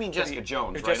balloons. You mean Jessica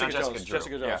Jones, right? Jessica Jones.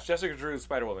 Jessica Jones. Yeah. Jessica Drew's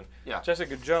Spider-Woman. Yeah.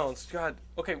 Jessica Jones. God.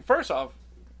 Okay, first off,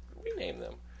 rename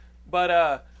them.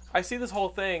 But I see this whole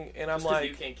thing, and I'm just like,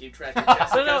 you can't keep track of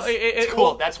Jessica. No, it's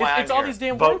cool. That's why it's all these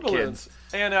damn word balloons.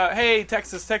 And hey,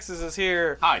 Texas is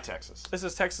here. Hi, Texas. This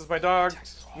is Texas, my dog.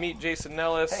 Meet Jason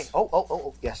Nellis. Hey,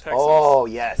 oh, yes. Texas. Oh,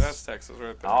 yes. That's Texas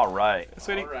right there. All right.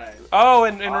 Sweetie. All right. Oh,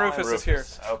 and Rufus is here.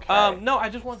 Okay. No, I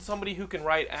just want somebody who can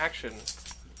write action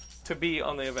to be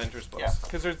on the Avengers books.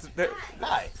 Because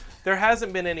there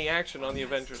hasn't been any action on the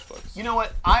Avengers books. You know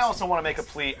what? I also want to make a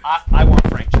plea. I want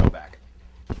Frank Cho back.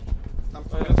 I'm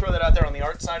going to throw that out there on the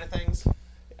art side of things.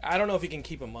 I don't know if he can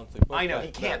keep a monthly book. I know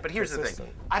he can't, but here's the thing.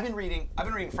 I've been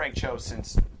reading Frank Cho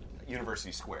since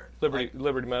University Squared.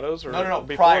 Liberty Meadows? Or no,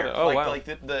 before prior. That? Oh, wow. Like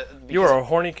you were a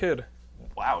horny kid.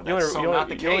 Wow, that's not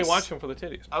the case. You only watch him for the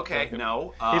titties. Okay,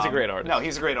 no. He's a great artist. No,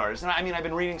 he's a great artist. And I mean, I've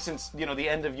been reading since, the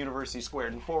end of University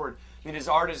Squared and forward. I mean, his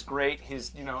art is great.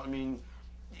 His,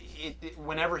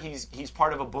 whenever he's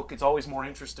part of a book, it's always more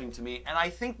interesting to me. And I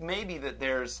think maybe that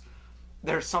there's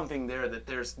something there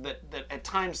that at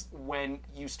times when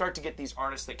you start to get these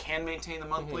artists that can maintain the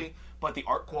monthly, but the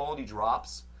art quality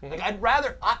drops. Like I'd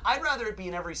rather it be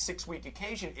an every 6-week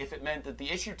occasion if it meant that the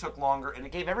issue took longer and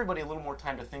it gave everybody a little more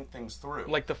time to think things through.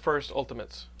 Like the first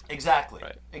Ultimates. Exactly.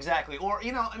 Right. Exactly. Or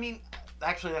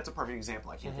actually that's a perfect example.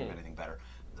 I can't think of anything better.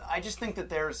 I just think that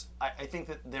there's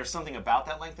something about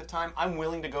that length of time. I'm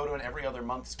willing to go to an every other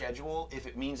month schedule if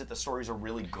it means that the stories are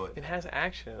really good. It has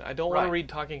action. I don't want to read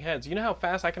talking heads. You know how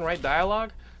fast I can write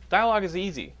dialogue? Dialogue is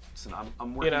easy. Listen,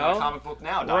 I'm working on a comic book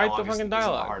now. Dialogue write the fucking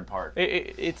dialogue. Isn't the hard part.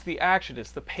 It's the action.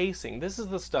 It's the pacing. This is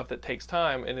the stuff that takes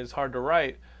time and is hard to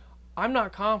write. I'm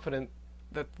not confident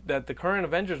that the current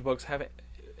Avengers books have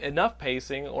enough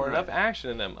pacing or enough action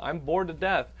in them. I'm bored to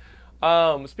death.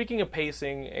 Speaking of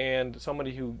pacing and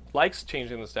somebody who likes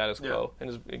changing the status quo and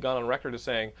has gone on record as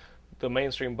saying the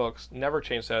mainstream books never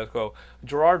change status quo,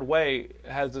 Gerard Way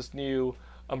has this new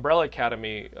Umbrella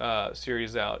Academy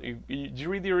series out. Did you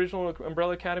read the original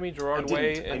Umbrella Academy? Gerard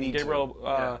Way and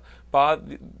Gabriel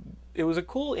Bad. It was a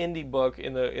cool indie book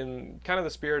in kind of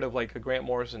the spirit of like a Grant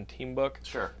Morrison team book.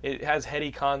 Sure. It has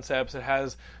heady concepts. It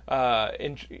has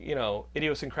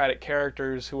idiosyncratic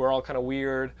characters who are all kind of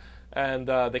weird, and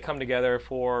they come together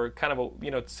for kind of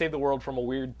to save the world from a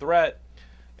weird threat.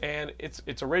 And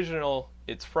it's original.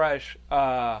 It's fresh.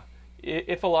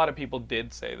 If a lot of people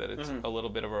did say that it's a little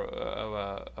bit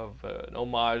of an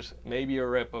homage, maybe a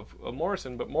rip of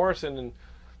Morrison, but Morrison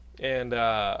and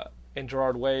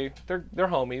Gerard Way, they're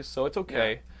homies, so it's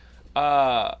okay.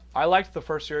 Yeah. I liked the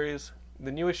first series.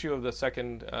 The new issue of the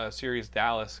second series,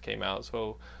 Dallas, came out.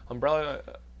 So Umbrella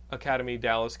Academy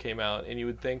Dallas came out, and you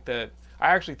would think that I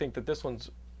actually think that this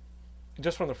one's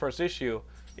just from the first issue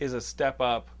is a step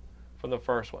up from the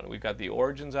first one. We've got the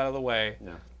origins out of the way,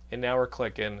 and now we're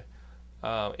clicking.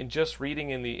 And just reading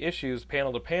in the issues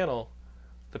panel to panel,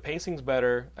 the pacing's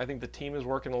better. I think the team is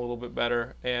working a little bit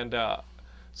better. And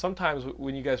sometimes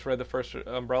when you guys read the first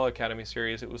Umbrella Academy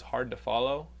series, it was hard to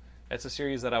follow. It's a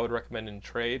series that I would recommend in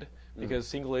trade because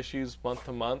single issues, month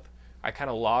to month, I kind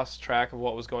of lost track of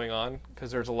what was going on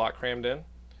because there's a lot crammed in.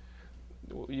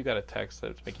 You got a text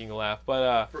that's making you laugh,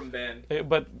 but from Ben.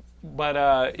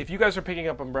 But if you guys are picking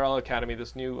up Umbrella Academy,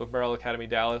 this new Umbrella Academy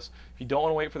Dallas, if you don't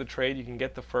want to wait for the trade, you can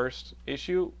get the first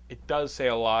issue. It does say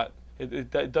a lot.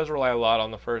 It does rely a lot on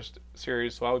the first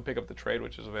series, so I would pick up the trade,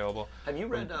 which is available. Have you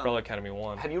read Umbrella Academy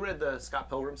 1? Have you read the Scott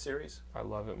Pilgrim series? I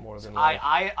love it more than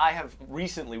I have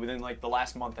recently, within like the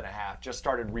last month and a half, just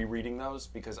started rereading those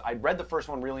because I read the first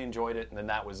one, really enjoyed it, and then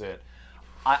that was it.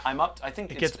 I'm up. I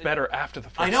think it gets better after the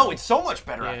first. I know it's so much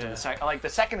better after the second. Like the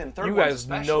second and third. You guys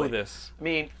especially know this. I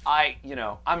mean,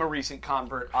 I'm a recent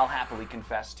convert. I'll happily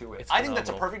confess to it. I think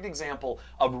that's a perfect example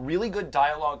of really good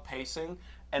dialogue pacing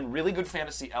and really good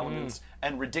fantasy elements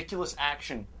and ridiculous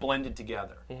action blended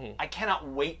together. I cannot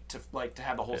wait to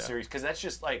have the whole series because that's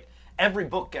just like. Every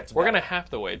book gets better. We're going to have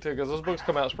to wait, too, because those books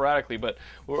come out sporadically. But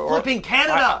Flipping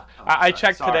Canada! I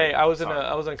checked today. I was in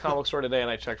a comic book store today, and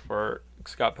I checked for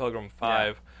Scott Pilgrim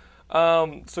 5.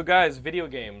 Yeah. So, guys, video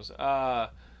games. I'm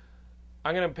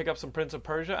going to pick up some Prince of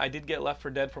Persia. I did get Left 4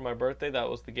 Dead for my birthday. That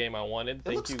was the game I wanted.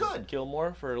 Thank you, good.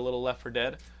 Gilmore, for a little Left 4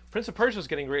 Dead. Prince of Persia is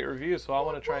getting great reviews, so I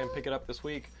want to try and pick it up this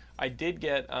week. I did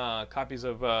get copies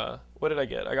of... what did I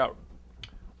get? I got...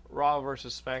 Raw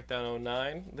vs. SmackDown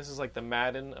 09. This is like the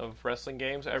Madden of wrestling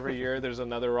games. Every year there's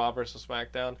another Raw vs.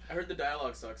 SmackDown. I heard the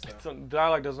dialogue sucks though. The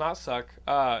dialogue does not suck.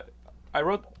 I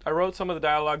wrote some of the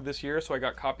dialogue this year, so I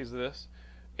got copies of this.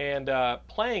 And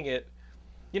playing it,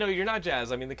 you're not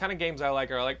jazzed. I mean, the kind of games I like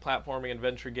platforming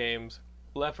adventure games.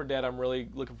 Left 4 Dead I'm really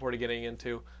looking forward to getting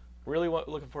into. Really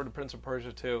looking forward to Prince of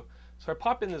Persia too. So I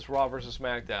pop in this Raw vs.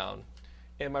 SmackDown.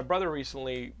 And my brother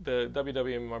recently, the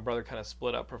WWE and my brother kind of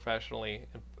split up professionally,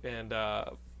 and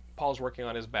Paul's working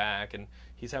on his back, and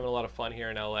he's having a lot of fun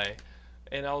here in LA.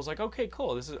 And I was like, okay,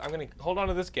 cool. I'm going to hold on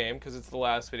to this game because it's the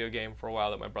last video game for a while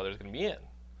that my brother's going to be in.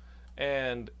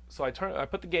 And so I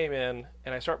put the game in,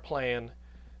 and I start playing,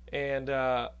 and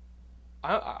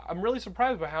I'm really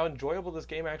surprised by how enjoyable this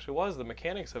game actually was. The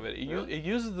mechanics of it. It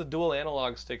uses the dual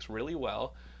analog sticks really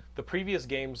well. The previous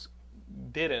games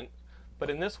didn't. But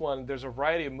in this one, there's a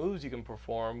variety of moves you can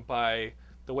perform by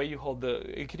the way you hold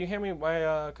the... Can you hand me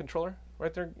my controller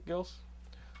right there, Gills?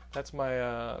 That's my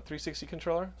 360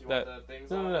 controller. Do you want the things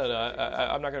No.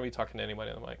 I'm not going to be talking to anybody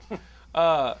on the mic.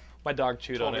 My dog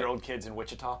chewed on it. 12-year-old kids in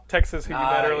Wichita. Texas, who you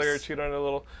met earlier, chewed on it a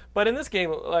little. But in this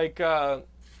game,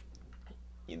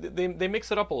 they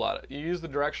mix it up a lot. You use the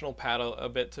directional pad a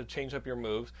bit to change up your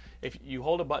moves. If you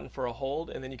hold a button for a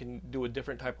hold, and then you can do a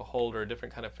different type of hold or a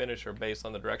different kind of finisher based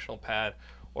on the directional pad,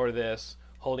 or this,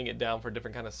 holding it down for a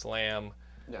different kind of slam.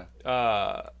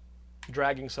 Yeah.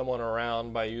 Dragging someone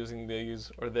around by using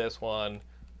these or this one.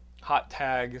 Hot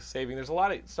tag, saving. There's a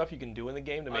lot of stuff you can do in the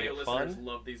game to make it fun. Listeners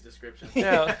love these descriptions.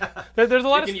 Yeah. There's a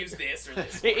lot you can use this or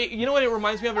this. You know what it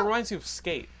reminds me of? It reminds me of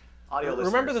Skate.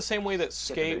 Remember the same way that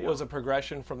Skate was a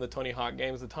progression from the Tony Hawk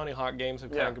games? The Tony Hawk games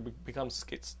have kind of become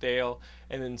stale,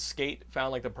 and then Skate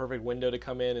found like the perfect window to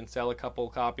come in and sell a couple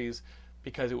copies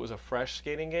because it was a fresh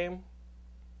skating game.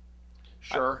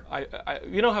 Sure.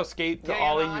 You know how Skate to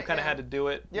Ollie, you kind of had to do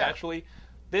it naturally?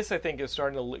 This, I think, is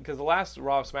starting to... Because the last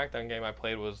Raw SmackDown game I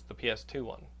played was the PS2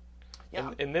 one.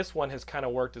 Yeah. And this one has kind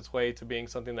of worked its way to being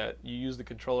something that you use the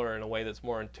controller in a way that's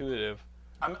more intuitive.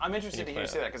 I'm interested to hear you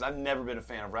say that because I've never been a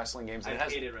fan of wrestling games. I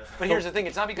hated wrestling. But here's the thing.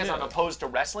 It's not because I'm opposed to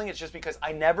wrestling. It's just because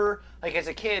I never... Like, as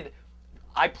a kid...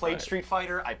 I played Street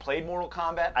Fighter. I played Mortal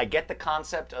Kombat. I get the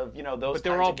concept of those. But they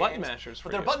were all button mashers.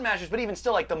 But they're button mashers. But even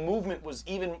still, like the movement was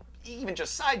even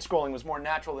just side scrolling was more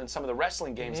natural than some of the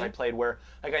wrestling games I played, where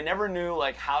like I never knew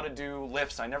like how to do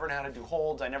lifts. I never knew how to do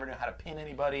holds. I never knew how to pin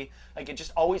anybody. Like it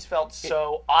just always felt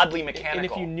so oddly mechanical. And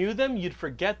if you knew them, you'd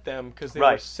forget them because they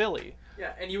were silly.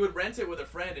 Yeah, and you would rent it with a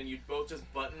friend, and you'd both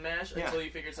just button mash until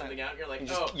you figured something out, and you're like,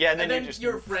 and then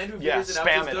your friend who figures it out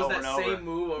just does that same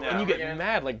move over and over and you get again.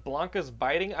 mad, like Blanca's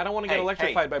biting. I don't want to get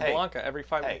electrified by Blanca every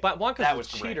 5 minutes. Blanca's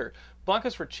a cheater.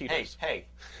 Blanca's for cheaters. Hey.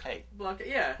 Blanca,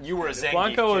 yeah. You were a Zangief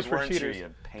Blanca was kid, for cheaters.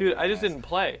 Dude, I just didn't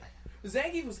play.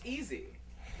 Zangief was easy.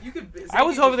 I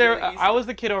was over there. I was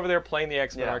the kid over there playing the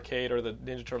X-Men arcade or the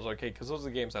Ninja Turtles arcade because those are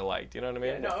the games I liked. You know what I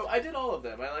mean? Yeah, no, I did all of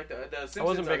them. I liked the Simpsons I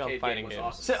wasn't big on arcade fighting game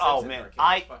games. was awesome. Oh man,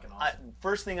 I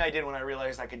first thing I did when I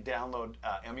realized I could download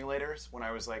emulators when I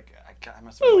was like I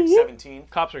must have been like 17.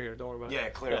 Cops are here. Don't worry about it. Yeah,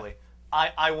 clearly.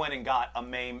 I went and got a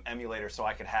MAME emulator so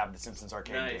I could have the Simpsons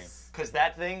arcade game. Because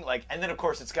that thing, like, and then of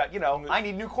course it's got, I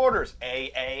need new quarters.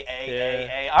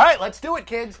 A. All right, let's do it,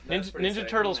 kids. Ninja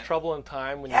Turtles Trouble in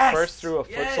Time, when you first threw a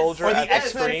foot soldier or the at the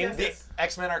screen. The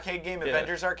X-Men arcade game,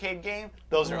 Avengers arcade game,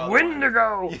 those are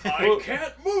Wendigo! I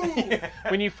can't move!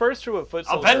 When you first threw a foot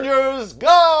soldier. Avengers, go!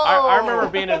 I remember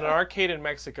being in an arcade in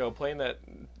Mexico playing that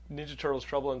Ninja Turtles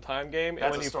Trouble in Time game.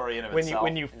 That's a story in of itself.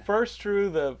 When you first drew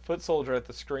the foot soldier at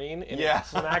the screen and it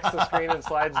smacks the screen and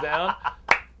slides down,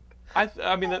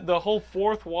 I mean the whole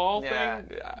fourth wall thing,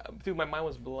 dude, my mind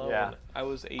was blown. Yeah. I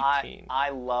was 18. I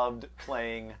loved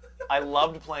playing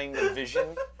the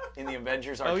Vision in the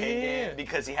Avengers arcade game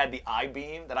because he had the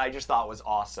I-beam that I just thought was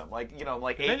awesome. Like,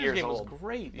 like 8 years game old. Was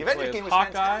great. The Avengers game was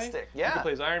fantastic. Yeah. You could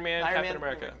play as Iron Man, Captain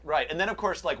America. Right. And then of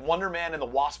course like Wonder Man and the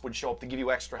Wasp would show up to give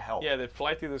you extra help. Yeah, they'd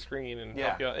fly through the screen and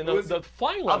help you out. And the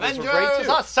flying levels were great too.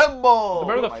 Avengers assemble!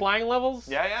 Remember the flying levels?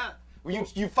 Yeah.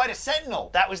 You fight a Sentinel.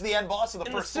 That was the end boss of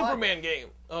the first the Superman game.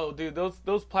 Oh, dude,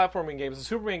 those platforming games. The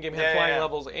Superman game had flying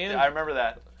levels and... I remember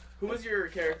that. Who was your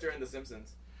character in The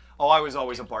Simpsons? Oh, I was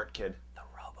always a Bart kid. The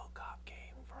RoboCop game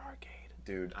for arcade.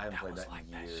 Dude, I haven't played that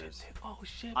in years. That shit, oh,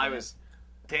 shit, I man. was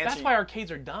dancing... That's why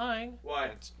arcades are dying.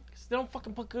 Why? They don't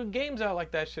fucking put good games out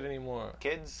like that shit anymore.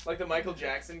 Kids. Like the Michael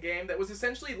Jackson game that was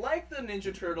essentially like the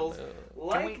Ninja Turtles.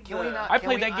 I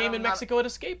played that game in Mexico at a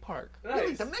skate park. Nice.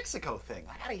 Really? The Mexico thing.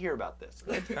 I gotta hear about this.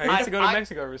 I used to go to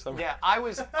Mexico every summer. Yeah, I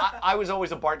was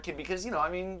always a Bart kid because, I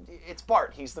mean, it's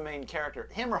Bart. He's the main character.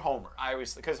 Him or Homer.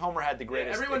 because Homer had the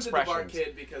greatest everyone's expressions. Everyone's the Bart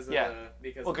kid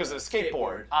because of the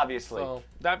skateboard, obviously. So,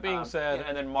 that being said...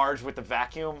 And then Marge with the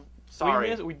vacuum.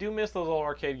 Sorry. We do miss those old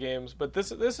arcade games, but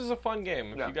this is a fun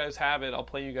game. If you guys have it, I'll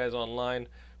play you guys online.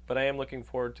 But I am looking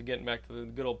forward to getting back to the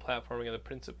good old platforming of the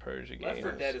Prince of Persia games. Left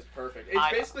 4 Dead is perfect.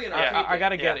 It's basically an arcade game. I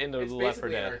gotta get into the Left 4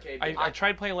 Dead. I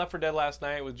tried playing Left 4 Dead last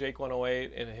night with Jake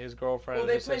 108 and his girlfriend and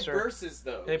his sister. Well, they play versus,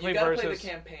 though. They play gotta versus. play the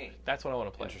campaign. That's what I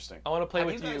want to play. Interesting. I want to play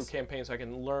with you campaign so I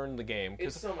can learn the game.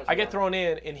 It's so much I get thrown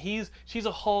in and she's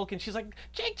a Hulk and she's like,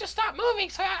 Jake, just stop moving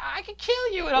so I can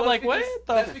kill you. And I'm like, what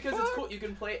the That's because it's cool. You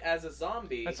can play as a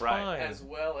zombie. That's fine. As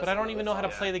well as but I don't even know how to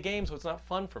play the game, so it's not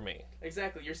fun for me.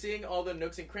 Exactly. You're seeing all the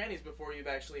nooks and crannies before you've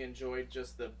actually enjoyed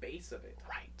just the base of it.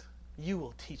 Right. You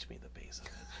will teach me the base of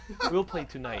it. We'll play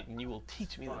tonight, and you will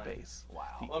teach me the base. Wow.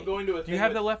 Well, I'm going to a. Do you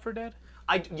have the Left 4 Dead?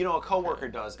 A coworker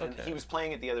does, and he was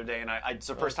playing it the other day, and it's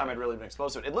the first time I'd really been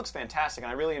exposed to it. It looks fantastic,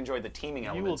 and I really enjoyed the teaming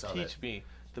elements of it. You will teach me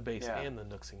the base and the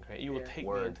nooks and crannies. You will take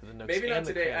me into the nooks Maybe and not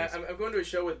the today. crannies. I'm going to a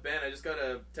show with Ben. I just got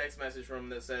a text message from him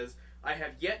that says, "I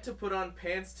have yet to put on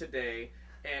pants today."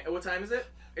 And what time is it?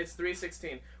 It's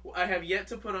 3:16. I have yet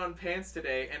to put on pants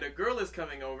today, and a girl is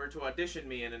coming over to audition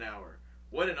me in an hour.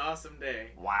 What an awesome day.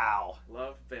 Wow.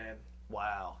 Love, Ben.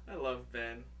 Wow. I love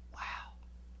Ben. Wow.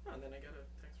 Oh, and then I got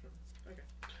a text from him.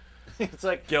 Okay. It's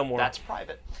like, Gilmore. That's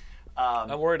private.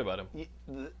 I'm worried about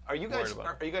him. Are you guys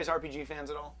RPG fans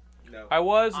at all? No. I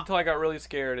was until I got really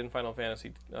scared in Final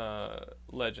Fantasy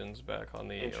Legends back on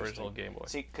the original Game Boy.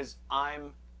 See, because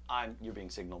you're being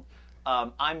signaled.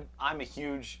 I'm a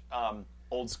huge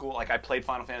old school. Like I played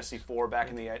Final Fantasy IV back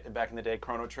in the day,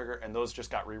 Chrono Trigger, and those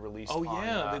just got re-released. Oh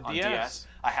yeah, on the DS.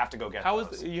 I have to go get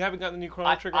those. You haven't gotten the new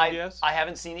Chrono Trigger on DS? I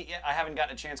haven't seen it yet. I haven't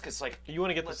gotten a chance because you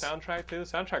want to get the soundtrack too. The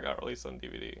soundtrack got released on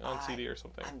DVD, on CD or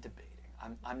something. I'm debating.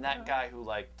 I'm that guy who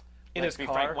in his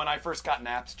car. Frank, when I first got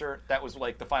Napster, that was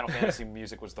like the Final Fantasy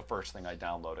music was the first thing I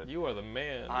downloaded. You are the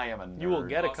man. I am a nerd. You will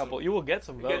get a couple. You will get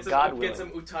some votes. Get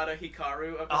some Utada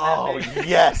Hikaru. Oh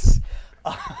yes.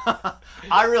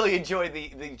 I really enjoyed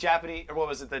the Japanese, or what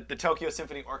was it, the Tokyo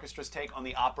Symphony Orchestra's take on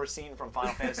the opera scene from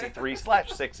Final Fantasy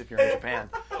 3/6 if you're in Japan.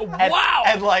 Wow!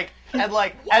 And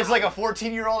as like a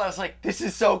 14-year-old, I was like, this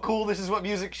is so cool. This is what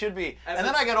music should be. And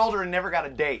then I got older and never got a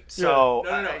date. So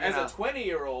no. As a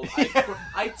 20-year-old,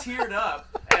 I teared up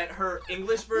at her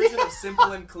English version of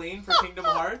Simple and Clean for Kingdom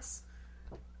Hearts.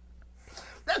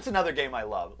 That's another game I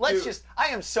love. I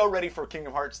am so ready for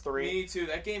Kingdom Hearts 3. Me too.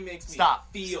 That game makes me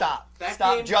feel. Stop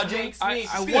Game judging. Makes me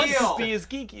I feel. want to be as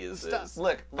geeky as this.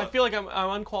 Look. I feel like I'm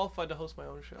unqualified to host my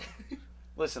own show.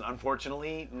 Listen,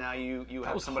 unfortunately, now you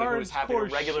have somebody hardcore who is happy to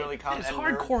regularly come and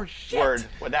hardcore shit. Word.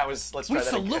 Well, that was. Let's try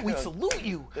that again. We salute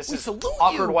you. We salute you.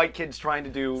 Awkward white kids trying to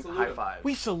do high fives.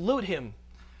 We salute him.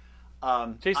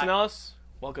 Jason Ellis.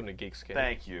 Welcome to Geekscape.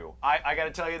 Thank you. I got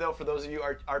to tell you, though, for those of you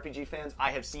RPG fans,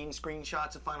 I have seen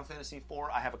screenshots of Final Fantasy IV.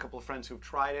 I have a couple of friends who've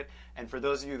tried it. And for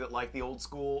those of you that like the old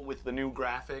school with the new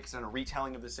graphics and a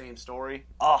retelling of the same story,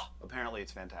 apparently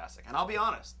it's fantastic. And I'll be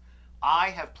honest, I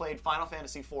have played Final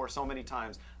Fantasy IV so many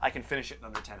times, I can finish it in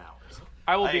under 10 hours.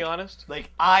 I will be honest.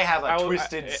 Like, I have a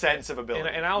twisted sense of ability.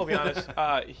 And I will be honest,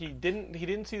 he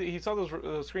saw those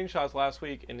screenshots last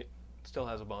week and still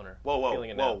has a boner.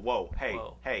 Whoa.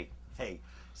 Hey.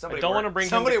 Somebody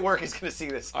at work is going to see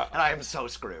this, and I am so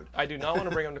screwed. I do not want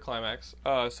to bring him to Climax,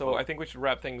 so I think we should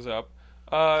wrap things up.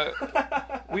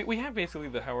 We have basically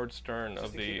the Howard Stern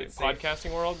of the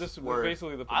podcasting world. This is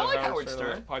basically the Howard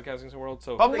Stern of the podcasting world.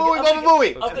 So Baba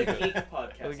Booey! Of the geek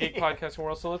podcasting. The geek podcasting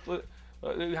world. So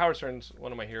Howard Stern's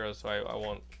one of my heroes, so I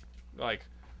won't,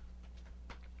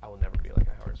 I will never be like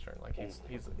a Howard Stern. Like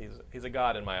he's a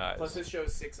god in my eyes. Plus his show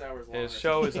is 6 hours long. His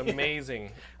show is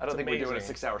amazing. I don't think we're doing a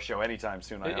 6-hour show anytime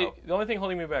soon. I hope. The only thing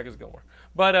holding me back is Gilmore.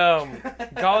 But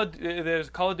there's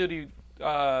Call of Duty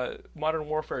Modern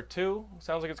Warfare 2.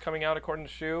 Sounds like it's coming out according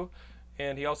to Shu,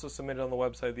 and he also submitted on the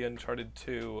website the Uncharted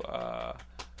 2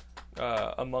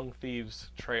 Among Thieves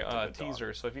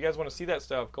teaser. So if you guys want to see that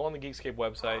stuff, go on the Geekscape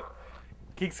website,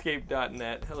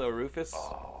 geekscape.net. Hello, Rufus.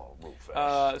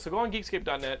 So go on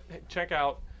geekscape.net, check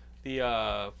out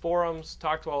the forums,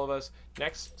 talk to all of us.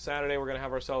 Next Saturday, we're going to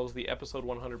have ourselves the episode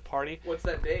 100 party. What's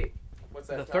that date? What's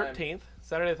that time? 13th.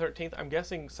 Saturday the 13th. I'm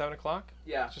guessing 7 o'clock.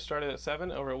 Yeah. Just started at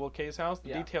 7 over at Will Kay's house.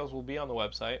 The details will be on the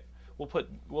website. We'll put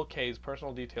Will Kay's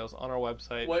personal details on our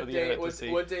website for the internet to see.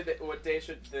 What day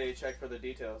should they check for the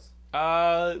details?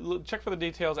 Check for the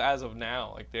details as of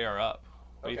now. Like, they are up.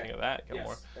 What do you think of that,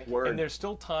 Gilmore? Yes, and there's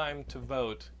still time to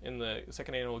vote in the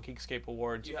second annual Geekscape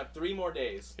Awards. You have 3 more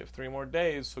days. You have 3 more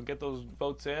days, so get those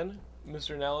votes in.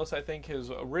 Mr. Nellis, I think,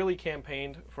 has really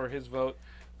campaigned for his vote.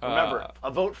 Remember, a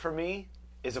vote for me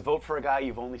is a vote for a guy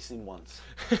you've only seen once.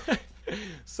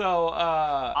 So,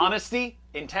 honesty,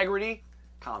 integrity,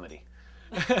 comedy.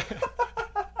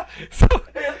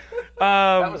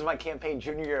 That was my campaign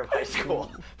junior year of high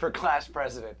school for class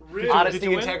president. Really?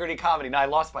 Honesty, integrity, comedy. No, I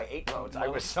lost by 8 votes. I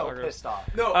was so pissed off.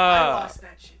 No, I lost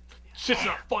that shit. Shit's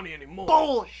not funny anymore.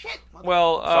 Bullshit.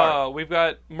 Well, we've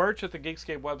got merch at the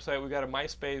Geekscape website. We've got a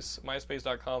MySpace,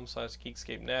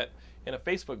 myspace.com/GeekScapeNet, and a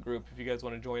Facebook group. If you guys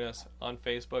want to join us on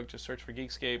Facebook, just search for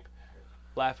Geekscape,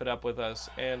 laugh it up with us.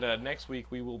 And next week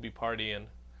we will be partying.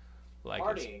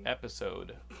 It's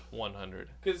episode 100.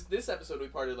 Because this episode we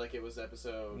partied like it was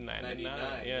episode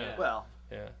 99. Yeah. Well,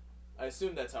 yeah. I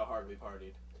assume that's how hard we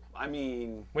partied. I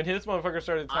mean, when this motherfucker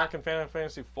started talking Final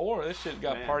Fantasy IV, this shit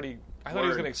got party. I thought he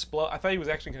was gonna explode. I thought he was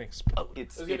actually gonna explode. It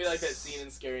was gonna be like that scene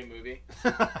in Scary Movie.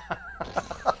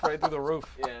 Right through the roof.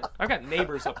 Yeah. I've got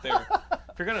neighbors up there.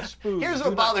 If you're gonna spoof, here's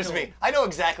what bothers me. I know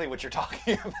exactly what you're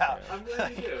talking about. Yeah. I'm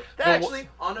glad you do. Actually,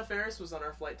 Anna Faris was on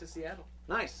our flight to Seattle.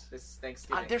 Nice. This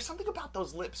Thanksgiving. There's something about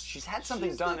those lips. She's had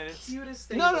something done, and it's cutest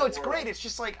thing. No, it's great. It's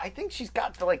just like I think she's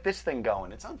got this thing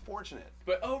going. It's unfortunate.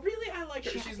 But really, I like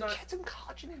her. She's not. She had some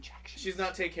collagen injections. She's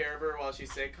not take care of her while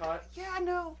she's sick hot. Yeah,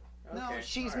 no. Okay, no,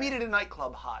 she's meet at a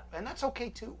nightclub hot, and that's okay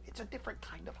too. It's a different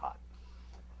kind of hot.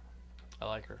 I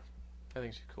like her. I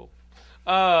think she's cool.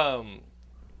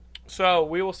 So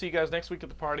we will see you guys next week at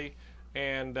the party,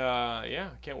 and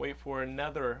can't wait for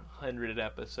another 100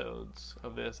 episodes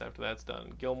of this after that's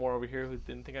done. Gilmore over here, who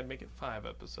didn't think I'd make it 5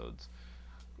 episodes.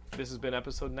 This has been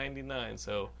episode 99,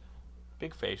 so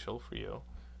big facial for you,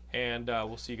 and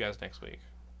we'll see you guys next week.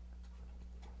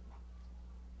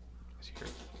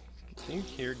 Can you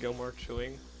hear Gilmore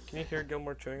chewing? Can you hear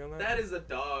Gilmore chewing on that? That is a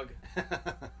dog.